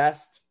of the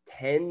best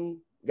 10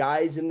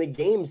 guys in the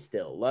game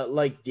still.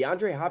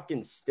 DeAndre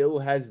Hopkins still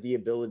has the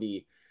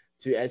ability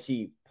to, as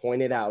he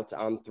pointed out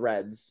on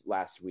Threads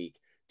last week,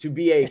 to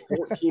be a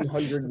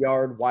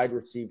 1,400-yard wide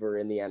receiver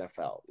in the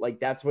NFL.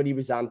 That's what he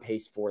was on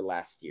pace for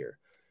last year.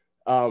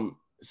 So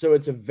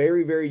it's a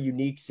very, very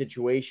unique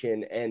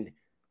situation, and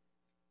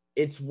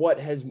it's what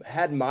has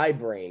had my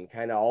brain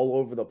kind of all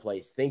over the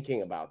place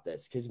thinking about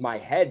this, because my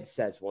head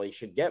says, well, he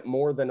should get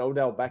more than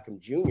Odell Beckham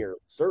Jr.,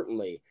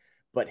 certainly,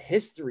 but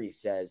history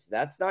says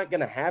that's not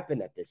going to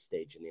happen at this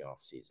stage in the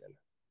offseason.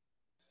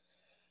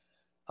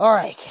 All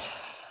right.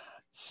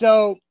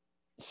 So,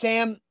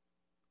 Sam,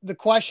 the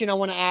question I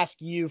want to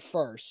ask you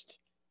first,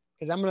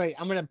 because I'm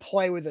gonna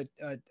play with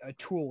a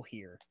tool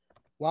here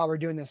while we're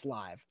doing this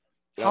live.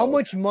 How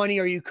much money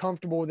are you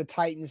comfortable with the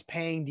Titans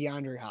paying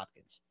DeAndre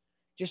Hopkins?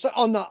 Just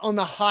on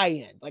the high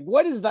end. Like,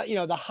 what is that?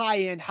 The high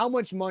end, how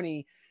much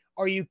money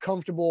are you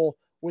comfortable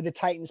with the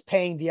Titans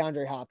paying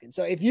DeAndre Hopkins?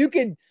 So if you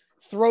could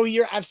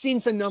I've seen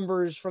some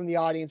numbers from the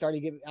audience already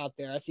get out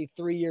there. I see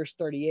 3 years,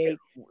 38.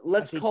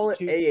 Let's call it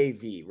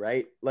AAV,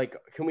 right? Like,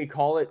 can we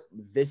call it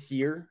this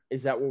year?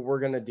 Is that what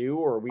we're going to do?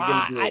 Or are we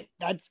going to do it?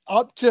 That's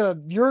up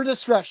to your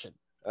discretion.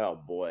 Oh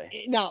boy.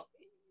 Now,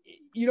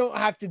 you don't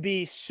have to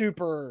be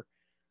super,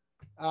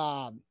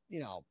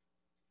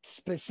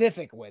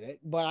 specific with it,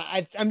 but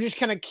I'm just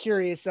kind of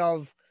curious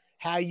of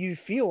how you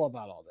feel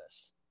about all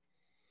this.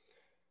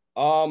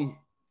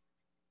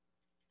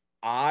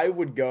 I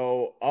would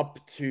go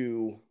up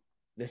to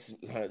this.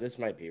 This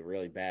might be a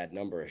really bad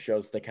number. It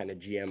shows the kind of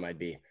GM I'd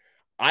be.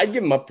 I'd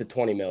give him up to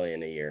 $20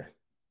 million a year.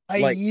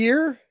 A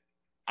year?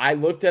 I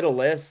looked at a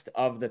list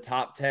of the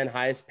top 10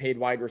 highest paid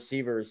wide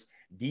receivers.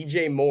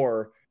 DJ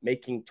Moore,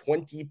 making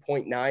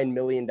 $20.9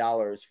 million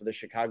for the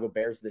Chicago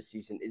Bears this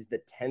season, is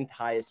the 10th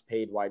highest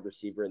paid wide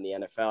receiver in the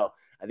NFL.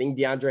 I think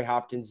DeAndre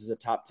Hopkins is a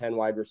top 10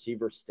 wide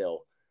receiver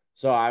still.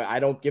 So I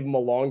don't give him a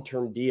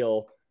long-term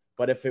deal.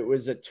 But if it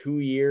was a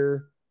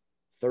 2-year,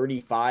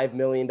 $35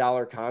 million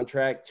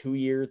contract,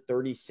 2-year,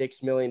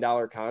 $36 million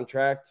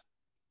contract,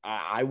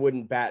 I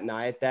wouldn't bat an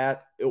eye at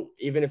that.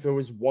 Even if it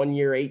was 1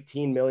 year,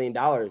 $18 million,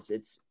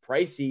 it's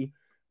pricey,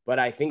 but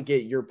I think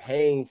you're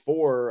paying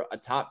for a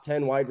top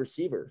 10 wide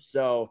receiver.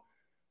 So,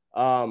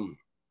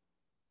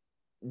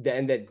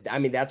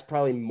 that's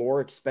probably more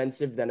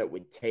expensive than it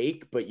would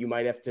take, but you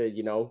might have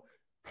to,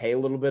 pay a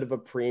little bit of a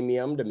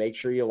premium to make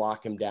sure you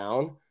lock him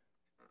down.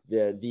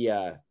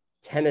 The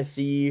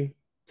Tennessee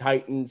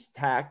Titans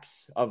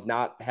tax of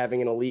not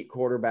having an elite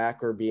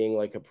quarterback or being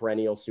like a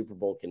perennial Super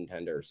Bowl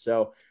contender.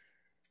 So,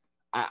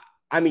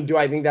 do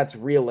I think that's a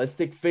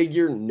realistic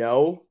figure?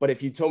 No. But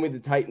if you told me the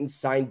Titans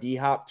signed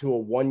D-Hop to a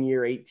 1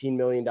 year, $18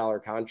 million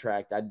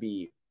contract, I'd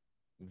be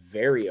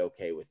very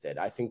okay with it.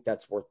 I think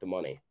that's worth the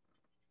money.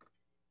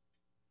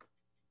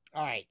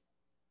 All right.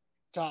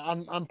 So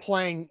I'm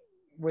playing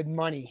with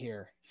money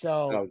here.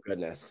 So oh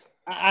goodness.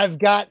 I've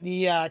got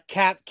the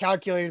cap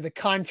calculator, the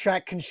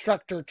contract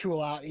constructor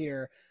tool out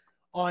here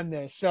on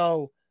this.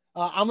 So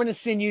I'm going to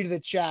send you to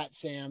the chat,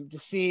 Sam, to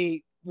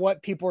see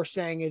what people are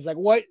saying is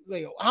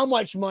how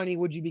much money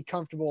would you be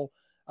comfortable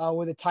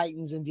with the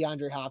Titans and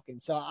DeAndre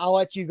Hopkins? So I'll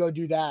let you go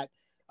do that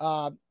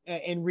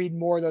and read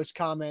more of those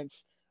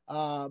comments.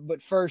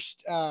 But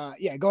first, go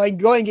ahead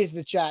and get to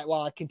the chat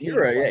while I continue.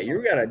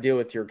 You're gonna deal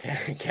with your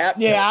cap.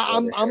 Yeah,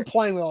 I'm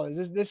playing with all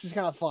this. This is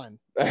kind of fun.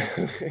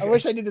 I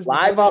wish I did this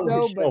live on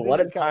the show. But what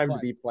a time to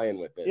be playing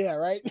with it. Yeah,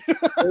 right.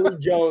 Billy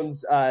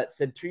Jones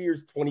said 2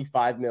 years,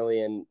 $25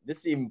 million. This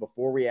is even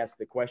before we asked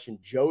the question.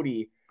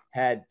 Jody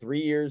had 3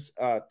 years,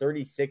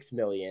 $36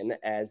 million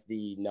as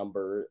the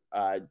number.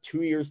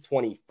 2 years,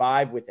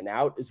 25 with an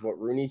out is what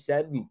Rooney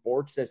said.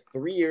 Bork says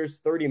 3 years,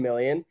 $30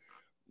 million,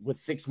 with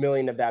 $6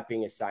 million of that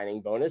being a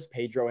signing bonus.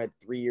 Pedro had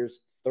 3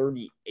 years,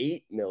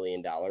 $38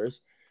 million.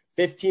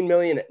 $15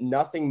 million,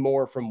 nothing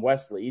more from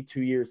Wesley.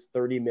 2 years,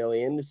 $30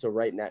 million. So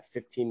right in that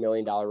 $15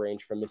 million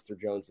range from Mr.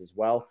 Jones as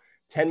well.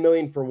 $10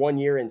 million for 1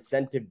 year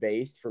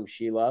incentive-based from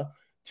Sheila.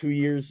 2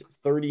 years,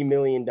 $30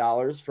 million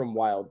from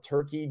Wild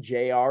Turkey.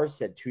 JR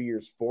said 2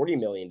 years, $40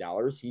 million.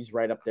 He's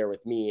right up there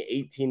with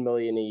me. $18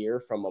 million a year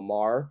from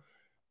Amar.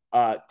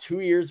 2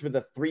 years with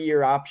a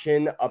 3-year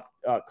option,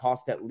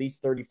 cost at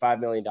least $35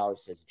 million,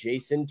 says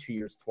Jason. 2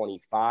 years,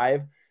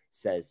 25,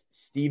 says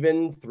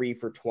Steven. 3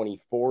 for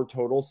 24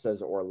 total,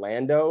 says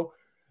Orlando.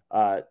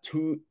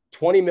 $20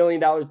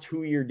 million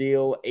 2-year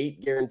deal,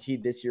 8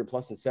 guaranteed this year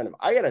plus incentive.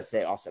 I gotta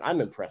say, Austin,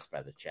 I'm impressed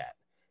by the chat.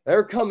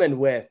 They're coming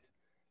with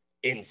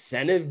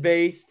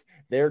incentive-based.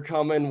 They're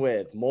coming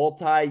with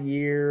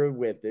multi-year,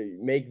 with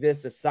make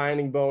this a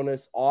signing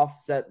bonus,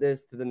 offset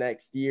this to the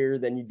next year,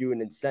 then you do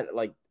an incentive.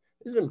 Like,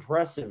 this is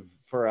impressive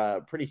for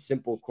a pretty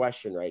simple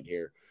question right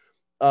here.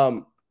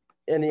 And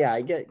yeah,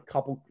 I get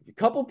a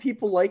couple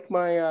people like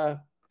my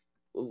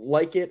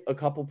like it, a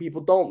couple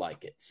people don't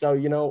like it. So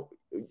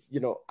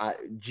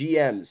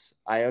GMs,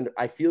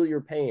 I feel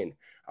your pain.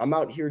 I'm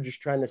out here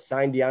just trying to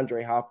sign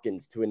DeAndre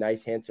Hopkins to a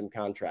nice, handsome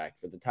contract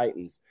for the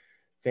Titans.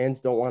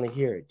 Fans don't want to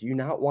hear it. Do you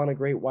not want a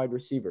great wide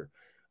receiver?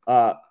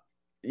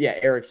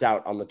 Eric's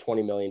out on the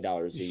 $20 million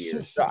a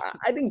year. So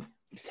I think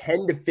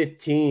 10 to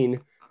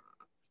 15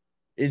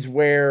 is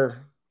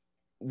where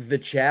the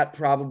chat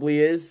probably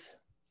is.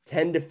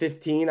 10 to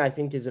 15, I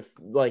think, is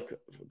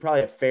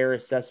probably a fair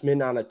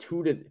assessment on a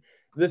 2 to.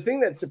 The thing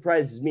that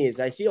surprises me is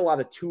I see a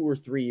lot of 2 or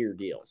 3 year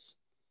deals.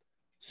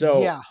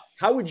 So yeah.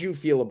 How would you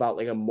feel about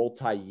like a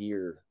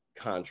multi-year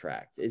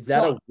contract? Is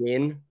that a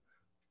win?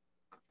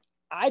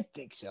 I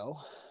think so.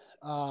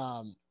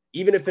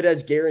 Even if it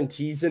has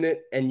guarantees in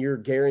it and you're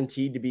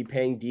guaranteed to be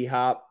paying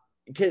D-Hop,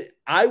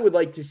 I would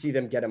like to see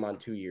them get him on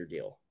 2-year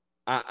deal.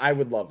 I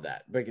would love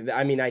that. Because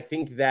I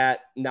think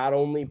that not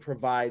only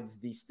provides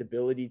the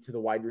stability to the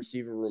wide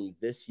receiver room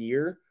this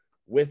year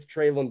with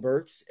Treylon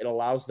Burks, it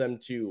allows them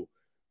to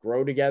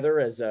grow together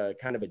as a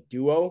kind of a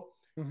duo.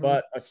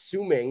 But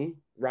assuming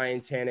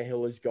Ryan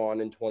Tannehill is gone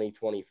in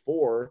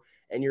 2024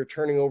 and you're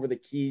turning over the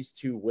keys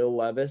to Will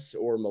Levis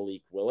or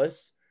Malik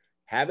Willis,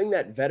 having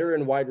that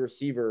veteran wide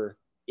receiver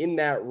in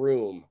that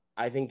room,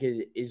 I think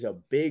is a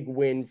big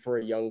win for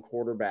a young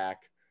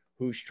quarterback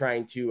who's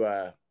trying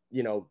to,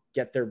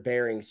 get their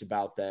bearings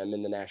about them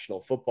in the National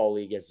Football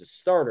League as a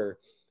starter.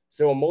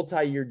 So a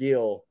multi-year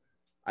deal,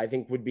 I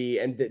think would be,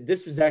 and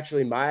this was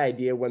actually my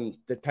idea when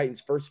the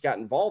Titans first got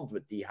involved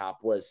with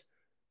D-Hop, was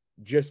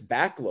just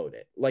backload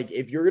it. Like,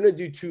 if you're going to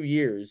do 2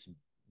 years,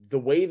 the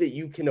way that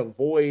you can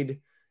avoid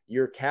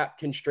your cap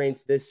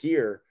constraints this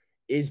year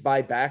is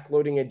by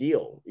backloading a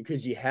deal,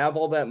 because you have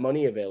all that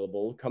money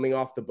available coming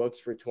off the books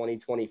for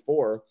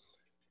 2024.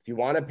 If you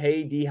want to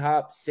pay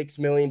D-Hop $6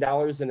 million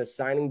in a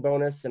signing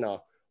bonus and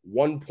a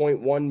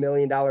 $1.1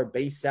 million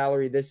base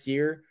salary this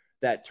year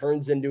that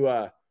turns into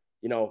a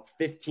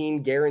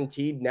 15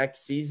 guaranteed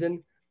next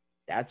season,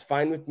 that's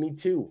fine with me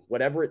too.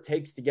 Whatever it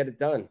takes to get it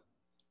done.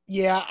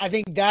 Yeah, I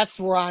think that's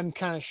where I'm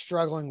kind of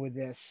struggling with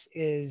this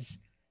is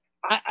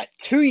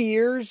 2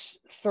 years,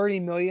 30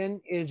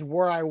 million is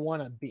where I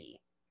want to be.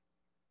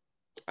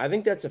 I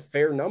think that's a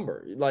fair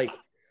number. Like,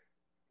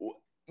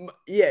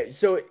 yeah.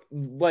 So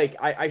like,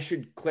 I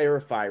should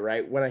clarify,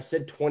 right? When I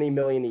said 20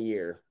 million a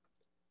year,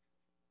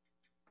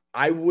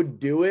 I would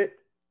do it.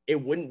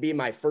 It wouldn't be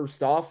my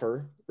first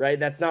offer, right?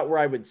 That's not where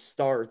I would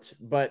start.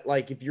 But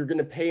like, if you're going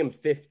to pay him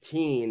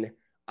 15,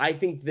 I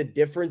think the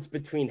difference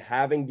between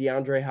having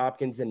DeAndre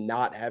Hopkins and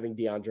not having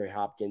DeAndre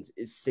Hopkins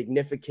is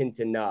significant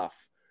enough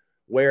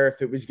where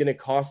if it was going to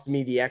cost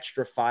me the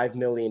extra $5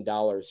 million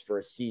for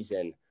a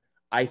season,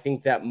 I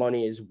think that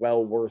money is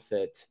well worth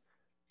it.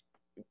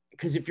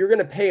 Because if you're going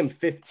to pay him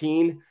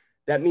 15,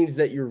 that means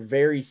that you're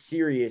very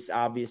serious,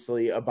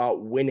 obviously,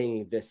 about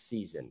winning this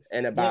season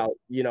and about,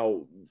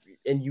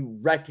 and you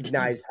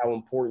recognize how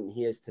important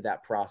he is to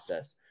that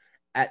process.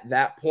 At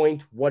that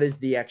point, what is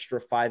the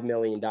extra $5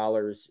 million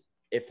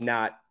if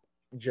not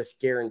just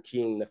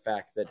guaranteeing the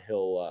fact that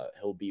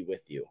he'll be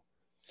with you?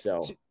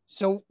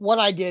 So what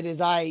I did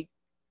is I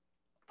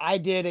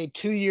did a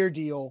 2-year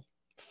deal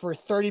for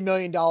 $30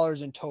 million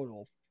in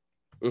total.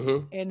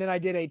 And then I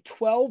did a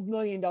 $12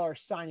 million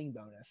signing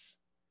bonus.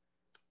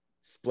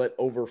 Split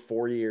over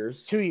 4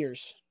 years. 2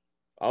 years.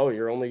 Oh,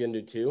 you're only going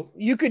to do 2?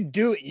 You could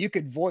do it. You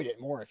could void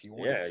it more if you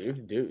wanted to. Yeah, you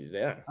could do.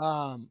 Yeah.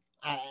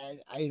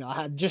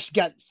 I just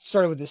got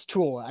started with this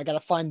tool. I got to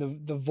find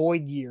the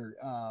void year.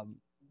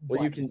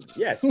 Well, you can,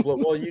 split.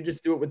 Well, you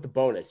just do it with the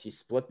bonus. You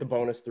split the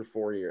bonus through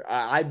 4 years.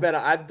 I bet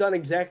I've done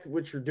exactly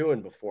what you're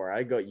doing before.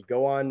 You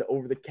go on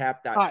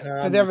overthecap.com. All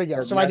right, so there we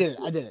go. So I did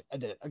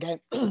it. Okay.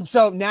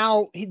 So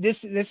now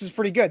this is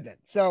pretty good then.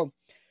 So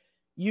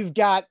you've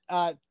got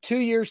 2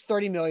 years,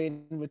 30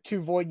 million with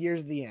 2 void years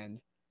at the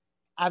end.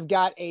 I've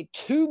got a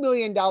 $2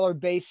 million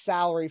base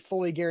salary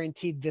fully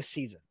guaranteed this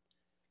season.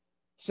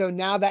 So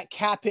now that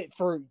cap hit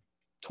for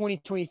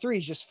 2023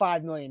 is just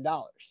 $5 million.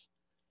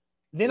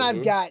 Then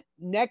I've got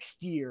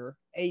next year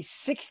a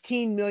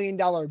 $16 million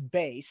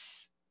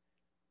base,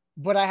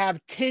 but I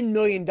have $10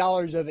 million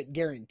of it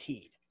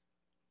guaranteed.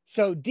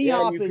 So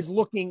D-Hop is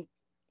looking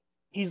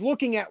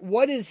at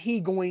what is he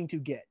going to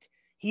get?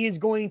 He is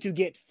going to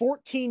get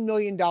 $14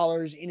 million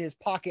in his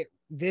pocket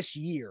this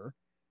year,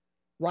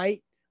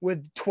 right?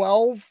 With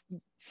 12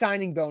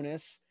 signing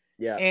bonus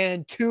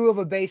and 2 of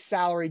a base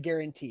salary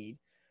guaranteed.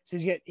 So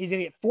he's going to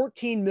get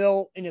 14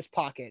 mil in his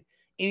pocket,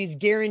 and he's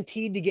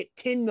guaranteed to get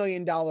 $10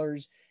 million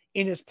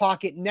in his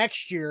pocket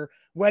next year,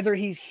 whether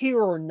he's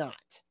here or not.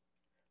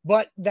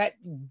 But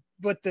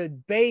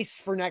the base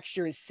for next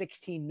year is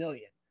 16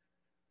 million.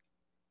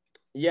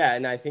 Yeah.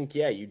 And I think,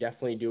 you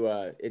definitely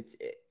do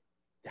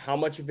how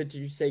much of it did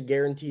you say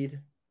guaranteed?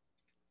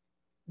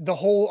 The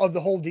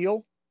whole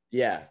deal?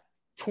 Yeah.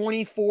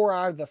 24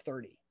 out of the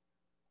 30.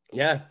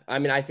 Yeah. I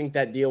mean, I think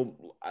that deal,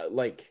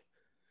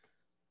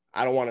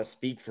 I don't want to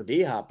speak for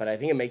D-Hop, but I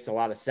think it makes a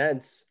lot of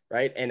sense,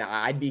 right? And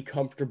I'd be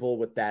comfortable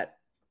with that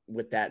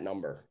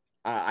number.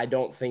 I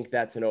don't think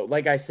that's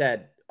like I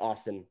said,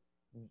 Austin,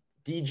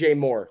 DJ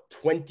Moore,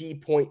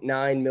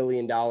 $20.9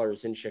 million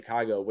in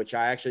Chicago, which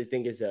I actually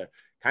think is a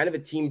kind of a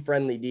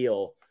team-friendly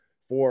deal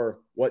for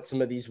what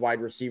some of these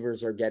wide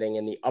receivers are getting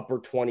in the upper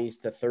 20s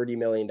to $30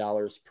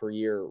 million per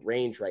year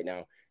range right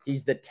now.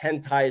 He's the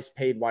 10th highest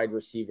paid wide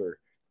receiver.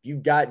 If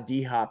you've got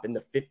D-Hop in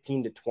the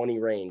 15 to 20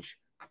 range,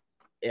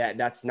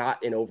 that's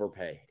not an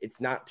overpay.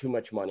 It's not too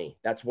much money.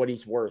 That's what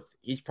he's worth.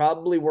 He's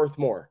probably worth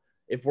more,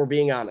 if we're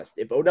being honest.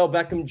 If Odell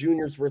Beckham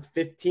Jr. is worth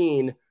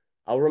 15,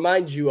 I'll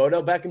remind you,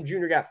 Odell Beckham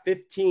Jr. got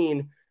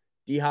 15.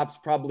 D-Hop's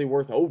probably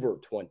worth over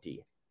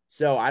 20.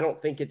 So I don't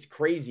think it's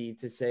crazy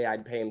to say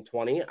I'd pay him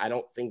 20. I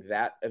don't think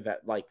that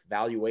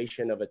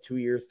valuation of a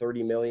 2-year,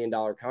 $30 million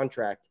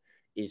contract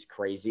is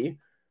crazy.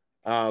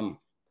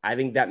 I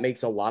think that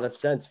makes a lot of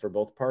sense for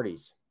both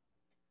parties.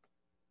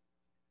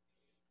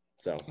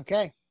 So,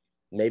 okay.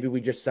 Maybe we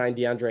just signed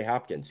DeAndre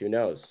Hopkins. Who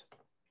knows?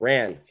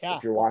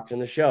 If you're watching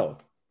the show.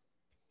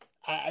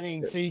 I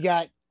mean, so you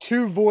got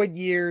 2 void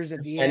years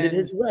at the end.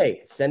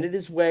 Send it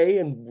his way,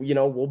 and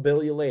we'll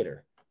bill you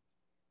later.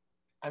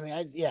 I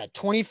mean, yeah,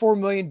 $24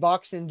 million in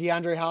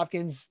DeAndre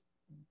Hopkins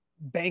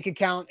bank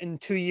account in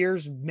 2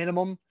 years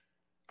minimum,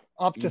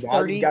 up to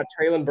 30. You've got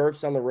Traylon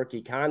Burks on the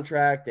rookie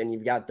contract, and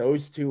you've got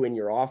those two in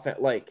your offense.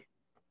 Like,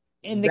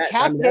 and the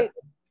cap hit,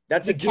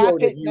 that's the a duo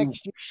that you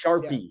next year,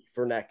 Sharpie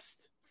for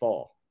next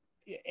fall.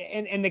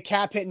 And the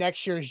cap hit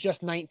next year is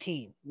just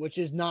 19, which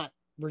is not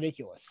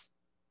ridiculous.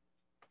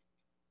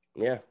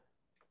 Yeah.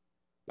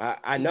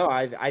 I know.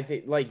 I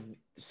think, like,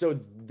 so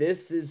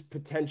this is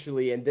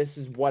potentially, and this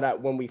is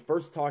what when we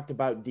first talked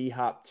about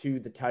D-Hop to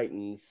the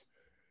Titans,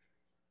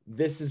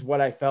 this is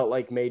what I felt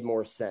like made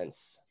more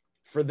sense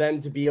for them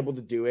to be able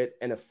to do it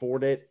and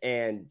afford it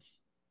and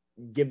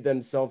give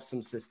themselves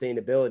some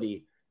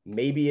sustainability.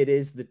 Maybe it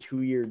is the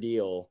 2-year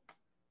deal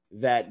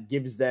that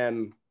gives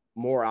them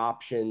more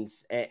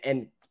options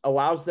and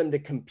allows them to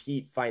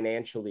compete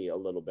financially a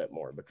little bit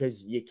more,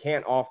 because you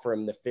can't offer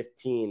them the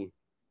 15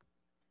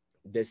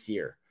 this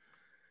year.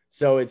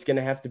 So it's going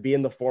to have to be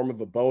in the form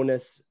of a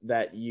bonus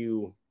that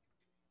you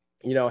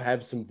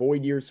have some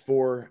void years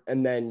for,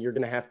 and then you're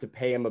going to have to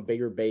pay him a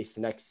bigger base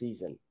next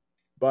season.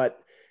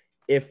 But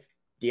if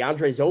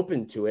DeAndre's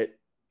open to it,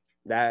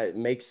 that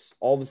makes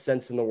all the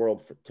sense in the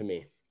world to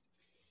me.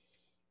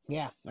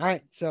 Yeah. All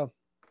right. So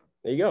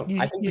there you go.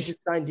 I think we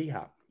just signed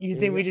D-Hop. You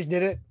think we just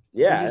did it?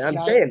 Yeah. And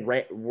I'm saying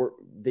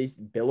these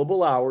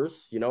billable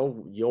hours,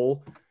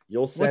 you'll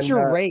send. What's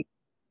your rate?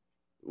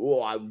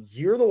 Well,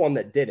 you're the one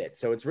that did it,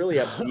 so it's really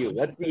up to you.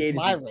 What's the A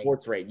to Z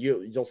sports rate?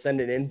 You'll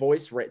send an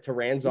invoice to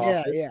Rand's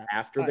office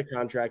after the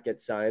contract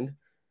gets signed.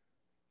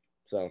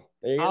 So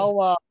there you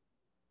go.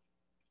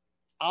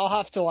 I'll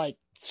have to like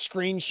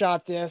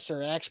screenshot this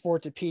or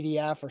export to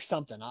PDF or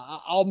something.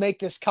 I'll make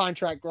this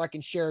contract where I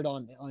can share it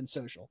on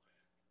social.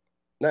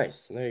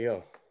 Nice. There you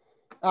go.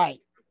 All right.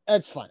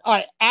 That's fun. All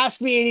right.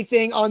 Ask me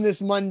anything on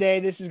this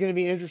Monday. This is going to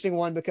be an interesting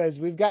one because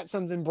we've got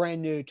something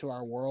brand new to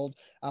our world.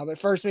 But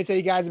first, let me tell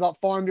you guys about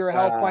Farm Bureau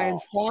Health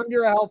Plans. Farm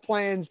Bureau Health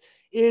Plans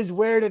is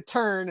where to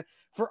turn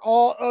for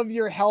all of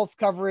your health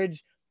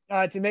coverage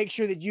to make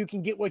sure that you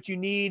can get what you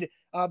need.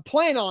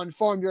 Plan on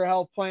Farm Bureau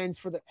Health Plans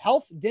for the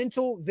health,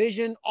 dental,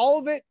 vision, all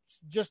of it.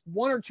 Just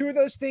one or two of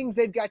those things,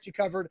 they've got you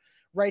covered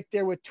right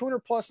there with 200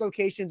 plus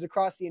locations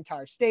across the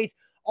entire state.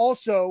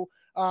 Also,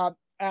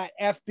 at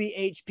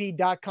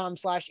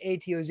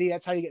fbhp.com/ATOZ.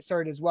 That's how you get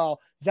started as well.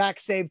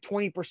 Zach saved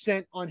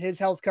 20% on his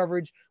health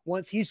coverage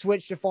once he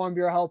switched to Farm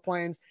Bureau Health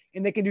Plans,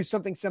 and they can do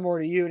something similar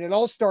to you. And it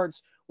all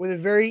starts with a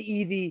very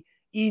easy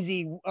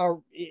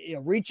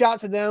reach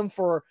out to them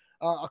for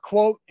a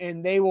quote,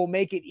 and they will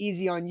make it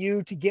easy on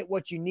you to get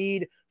what you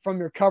need from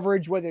your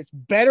coverage, whether it's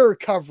better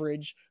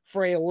coverage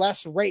for a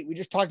less rate. We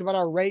just talked about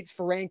our rates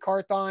for Rand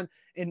Carthon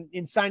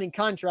in signing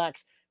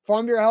contracts.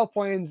 Farm Bureau Health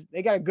Plans,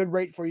 they got a good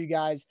rate for you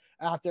guys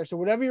out there. So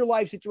whatever your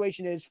life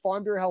situation is,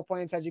 Farm Bureau Health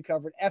Plans has you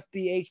covered.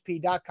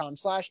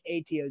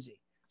 fbhp.com/ATOZ.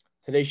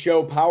 Today's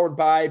show powered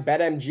by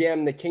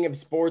BetMGM, the king of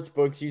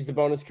sportsbooks. Use the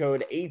bonus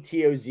code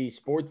ATOZ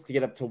Sports to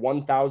get up to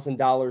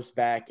 $1,000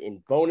 back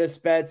in bonus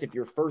bets. If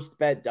your first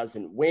bet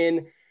doesn't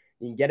win,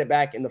 you can get it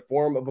back in the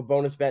form of a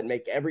bonus bet and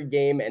make every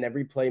game and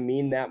every play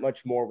mean that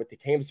much more. With the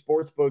king of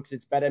sportsbooks,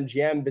 it's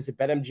BetMGM. Visit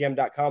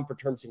BetMGM.com for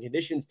terms and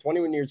conditions.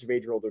 21 years of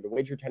age or older to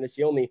wager.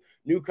 Tennessee only.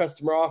 New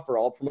customer offer.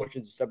 All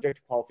promotions are subject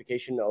to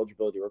qualification and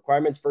eligibility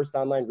requirements. First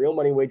online real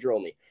money wager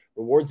only.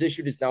 Rewards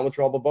issued as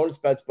non-withdrawable bonus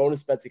bets.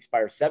 Bonus bets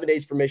expire 7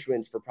 days from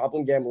issuance. For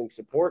problem gambling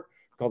support,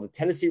 call the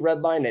Tennessee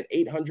Red Line at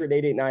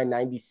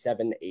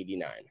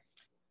 800-889-9789.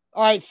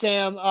 All right,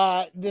 Sam,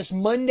 this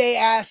Monday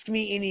Ask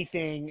Me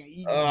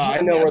Anything. I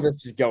know where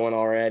this is going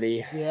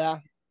already. Yeah.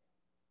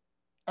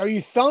 Are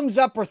you thumbs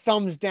up or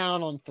thumbs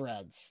down on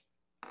Threads?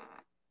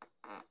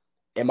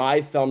 Am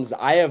I thumbs?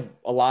 I have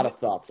a lot of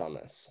thoughts on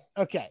this.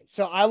 Okay,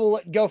 so I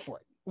will go for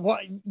it.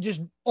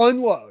 Just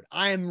unload.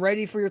 I am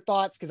ready for your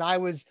thoughts because I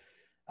was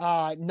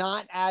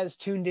not as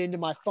tuned into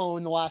my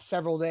phone the last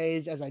several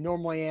days as I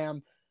normally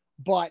am,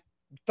 but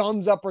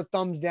thumbs up or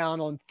thumbs down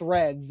on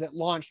Threads that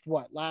launched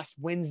last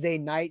Wednesday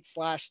night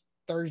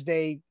 /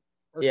 Thursday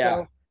or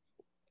so.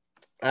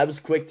 I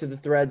was quick to the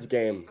Threads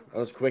game.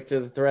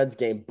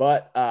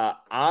 But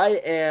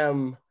I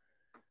am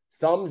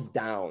thumbs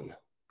down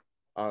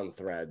on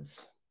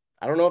Threads.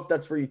 I don't know if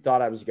that's where you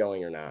thought I was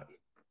going or not,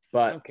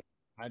 but okay.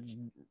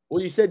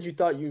 You said you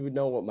thought you would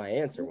know what my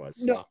answer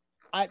was. So.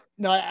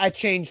 I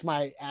changed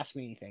my Ask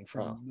Me Anything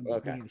from the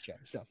beginning of the show.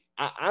 So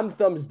I'm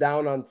thumbs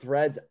down on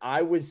Threads.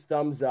 I was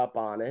thumbs up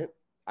on it.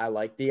 I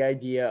like the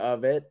idea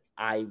of it.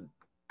 I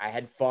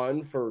had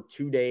fun for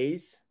 2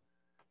 days,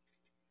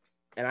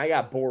 and I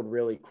got bored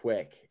really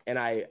quick. And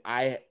I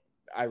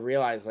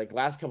realized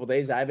last couple of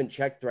days I haven't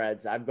checked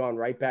Threads. I've gone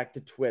right back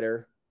to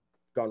Twitter,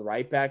 gone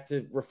right back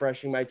to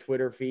refreshing my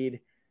Twitter feed.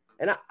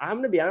 And I'm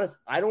going to be honest,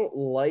 I don't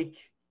like.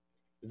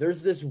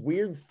 There's this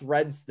weird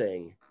Threads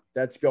thing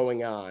that's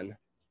going on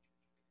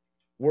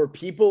where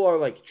people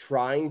are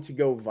trying to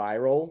go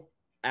viral,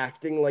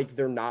 acting like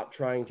they're not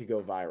trying to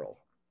go viral.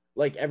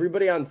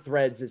 Everybody on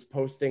Threads is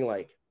posting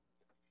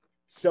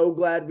so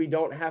glad we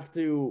don't have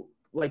to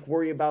like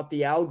worry about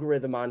the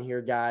algorithm on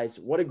here, guys.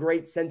 What a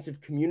great sense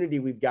of community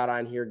we've got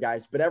on here,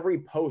 guys. But every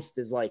post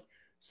is like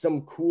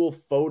some cool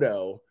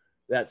photo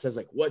that says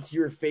like, what's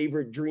your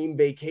favorite dream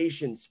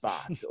vacation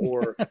spot?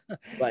 Or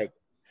like,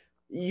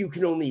 you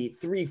can only eat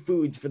 3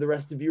 foods for the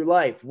rest of your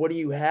life. What are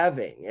you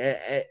having?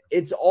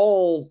 It's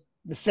all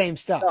the same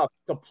stuff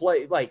to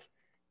play. Like,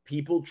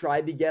 people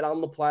tried to get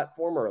on the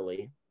platform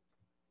early.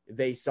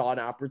 They saw an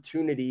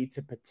opportunity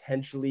to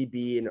potentially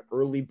be an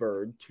early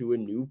bird to a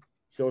new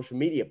social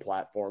media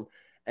platform,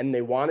 and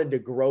they wanted to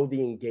grow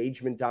the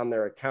engagement on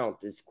their account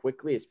as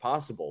quickly as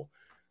possible.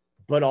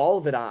 But all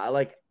of it,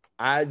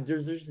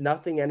 there's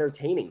nothing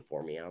entertaining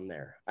for me on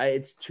there.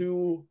 It's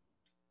too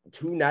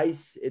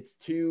nice. It's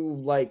too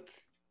like,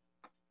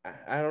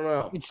 I don't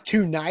know. It's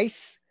too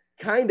nice.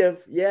 Kind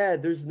of, yeah.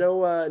 There's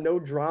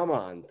no drama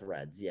on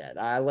Threads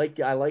yet. I like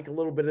a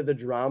little bit of the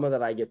drama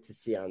that I get to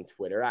see on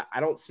Twitter. I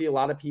don't see a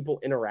lot of people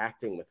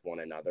interacting with one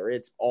another.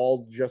 It's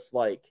all just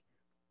like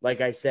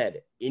I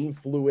said,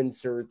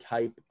 influencer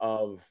type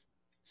of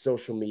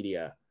social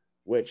media,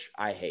 which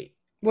I hate.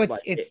 Well,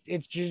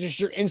 it's just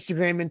your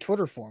Instagram and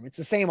Twitter form. It's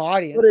the same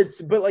audience.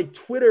 But like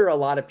Twitter, a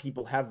lot of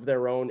people have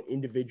their own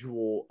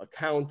individual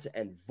account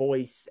and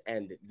voice,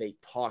 and they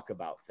talk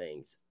about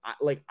things.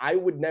 I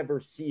would never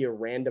see a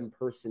random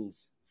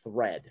person's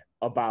thread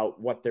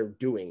about what they're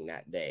doing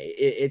that day.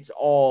 It's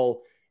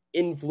all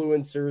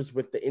influencers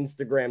with the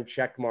Instagram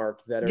check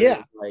mark that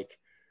are like,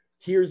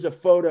 here's a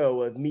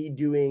photo of me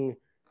doing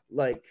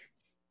like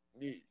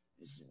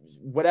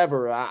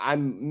whatever,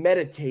 I'm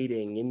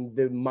meditating in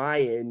the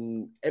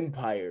Mayan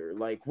Empire.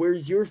 Like,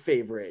 where's your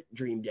favorite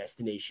dream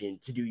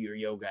destination to do your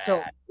yoga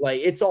at?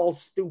 Like, it's all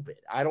stupid.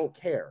 I don't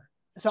care.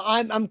 So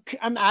I'm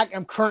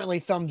currently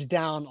thumbs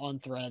down on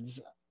Threads.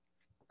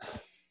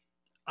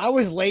 I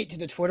was late to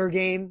the Twitter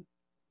game,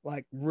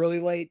 like really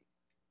late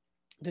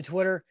to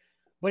Twitter,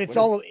 but it's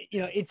all,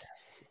 it's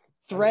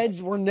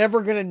Threads. We're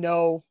never going to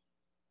know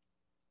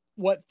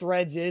what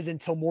Threads is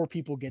until more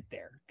people get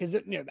there. Because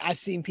I've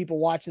seen people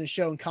watching the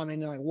show and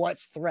commenting like,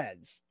 what's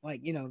Threads? Like,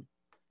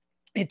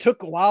 it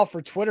took a while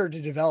for Twitter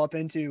to develop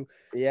into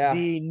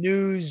the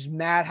news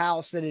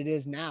madhouse that it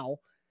is now.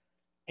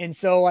 And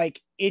so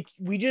like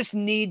we just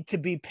need to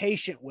be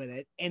patient with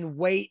it and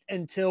wait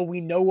until we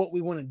know what we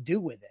want to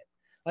do with it.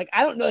 Like,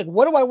 I don't know, like,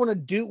 what do I want to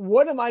do?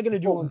 What am I going to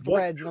do on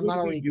Threads? And I'm not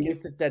already doing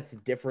it. That's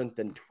different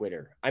than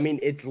Twitter. I mean,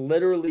 it's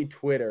literally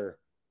Twitter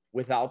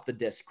without the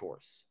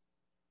discourse.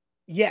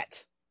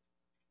 Yet.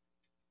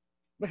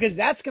 Because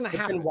that's going to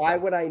happen. Then why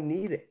would I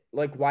need it?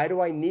 Like, why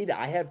do I need it?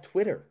 I have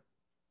Twitter.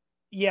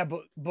 Yeah,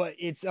 but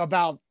it's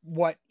about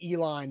what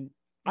Elon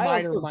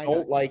I don't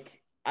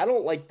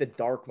like the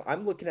dark.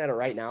 I'm looking at it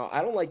right now.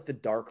 I don't like the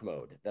dark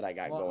mode that I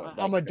got going.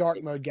 I'm a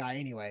dark mode guy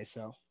anyway,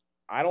 so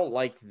I don't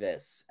like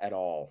this at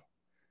all.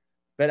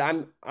 But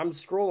I'm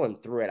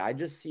scrolling through it. I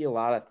just see a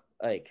lot of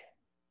like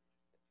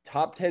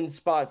top 10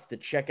 spots to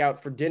check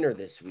out for dinner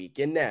this week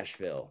in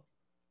Nashville.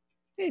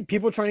 Hey,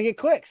 people trying to get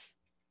clicks.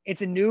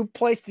 It's a new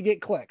place to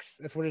get clicks.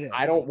 That's what it is.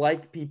 I don't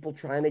like people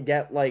trying to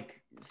get like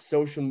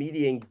social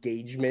media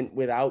engagement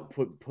without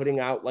putting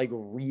out like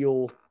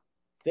real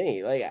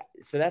thing. Like,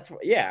 so that's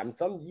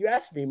you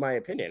asked me my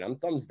opinion. I'm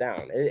thumbs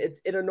down. It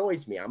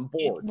annoys me. I'm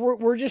bored.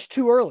 We're just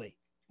too early.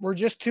 We're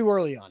just too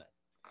early on it.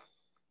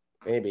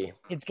 Maybe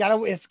it's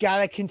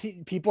gotta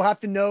continue. People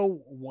have to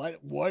know what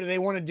do they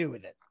want to do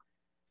with it.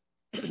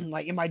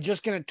 Like, am I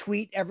just gonna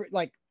thread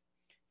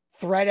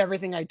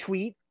everything I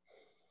tweet?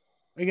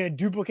 Are you going to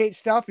duplicate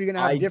stuff? You're going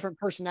to have different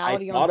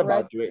personality on Thread? I thought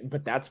about doing it,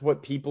 but that's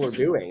what people are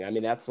doing. I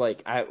mean, that's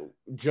like,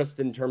 just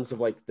in terms of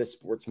like the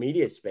sports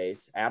media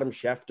space, Adam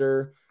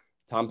Schefter,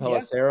 Tom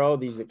Pelissero,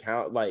 these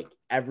account, like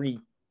every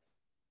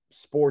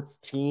sports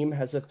team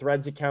has a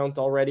Threads account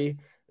already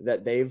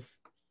that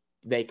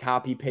they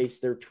copy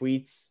paste their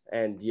tweets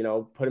and,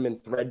 put them in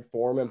thread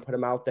form and put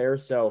them out there.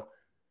 So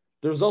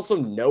there's also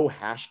no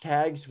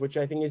hashtags, which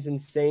I think is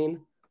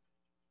insane.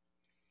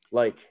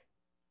 Like,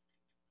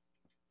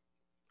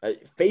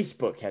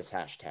 Facebook has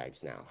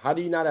hashtags now. How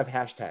do you not have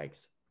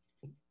hashtags?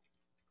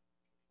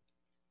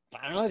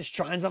 I don't know. Just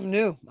trying something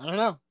new. I don't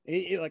know.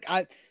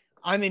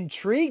 I'm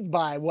intrigued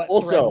by what.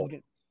 Also,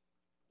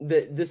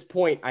 this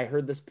point, I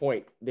heard this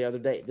point the other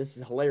day. This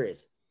is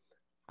hilarious.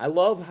 I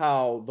love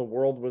how the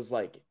world was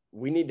like,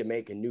 we need to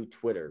make a new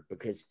Twitter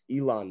because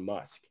Elon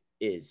Musk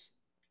is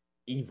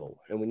evil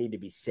and we need to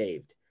be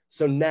saved.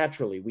 So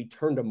naturally, we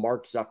turn to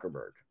Mark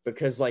Zuckerberg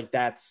because like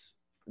that's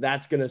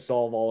going to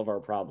solve all of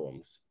our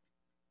problems.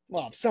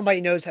 Well, if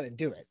somebody knows how to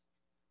do it,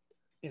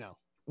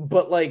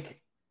 But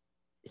like,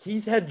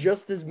 he's had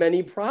just as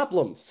many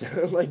problems.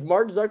 Like,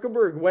 Mark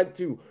Zuckerberg went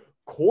to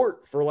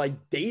court for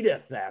like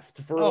data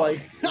theft for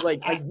like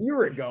a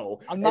year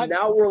ago. And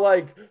now we're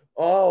like,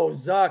 oh,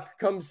 Zuck,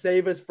 come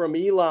save us from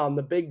Elon,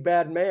 the big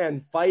bad man.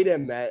 Fight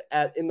him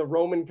in the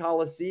Roman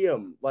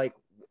Colosseum. Like,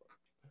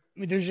 I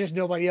mean, there's just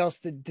nobody else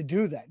to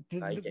do that.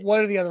 What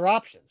are the other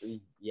options?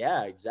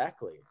 Yeah,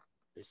 exactly.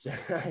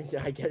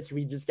 I guess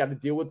we just got to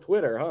deal with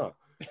Twitter, huh?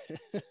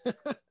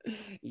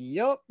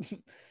 Yep.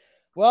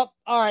 Well,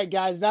 all right,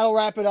 guys, that'll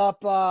wrap it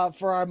up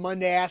for our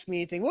Monday Ask Me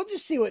Anything. We'll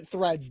just see what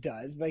Threads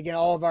does. But again,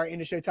 all of our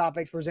industry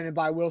topics presented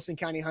by Wilson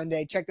County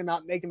Hyundai. Check them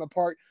out, make them a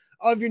part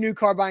of your new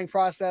car buying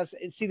process,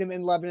 and see them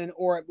in Lebanon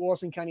or at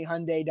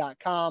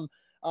wilsoncountyhyundai.com.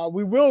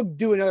 We will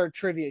do another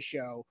trivia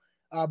show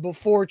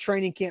before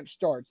training camp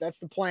starts. That's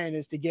the plan,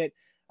 is to get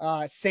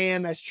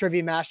Sam as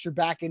trivia master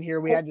back in here.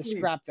 We had to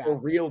scrap that. For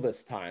real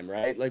this time,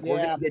 right? Like, we're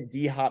Yeah. going to get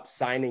D-Hop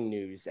signing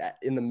news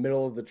in the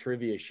middle of the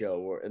trivia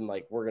show, and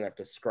like, we're going to have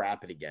to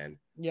scrap it again.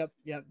 Yep.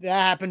 That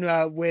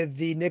happened with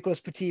the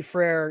Nicholas Petit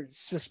Frere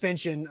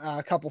suspension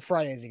a couple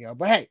Fridays ago.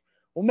 But hey,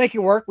 we'll make it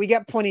work. We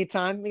got plenty of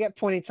time. We got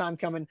plenty of time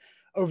coming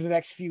over the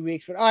next few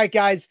weeks. But all right,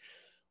 guys,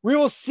 we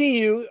will see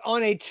you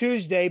on a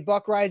Tuesday.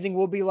 Buck Rising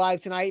will be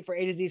live tonight for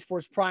A to Z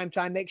Sports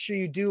Primetime. Make sure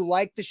you do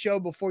like the show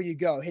before you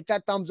go. Hit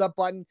that thumbs up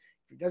button.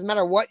 It doesn't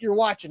matter what you're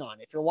watching on.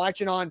 If you're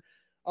watching on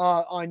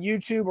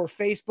YouTube or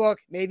Facebook,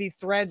 maybe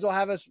Threads will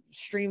have us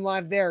stream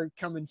live there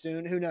coming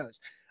soon. Who knows?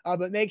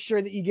 But make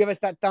sure that you give us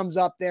that thumbs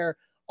up there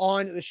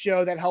on the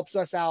show. That helps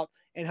us out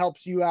and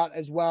helps you out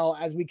as well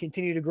as we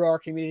continue to grow our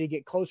community,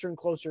 get closer and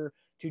closer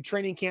to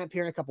training camp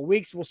here in a couple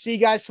weeks. We'll see you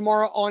guys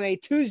tomorrow on a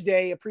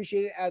Tuesday.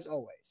 Appreciate it as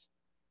always.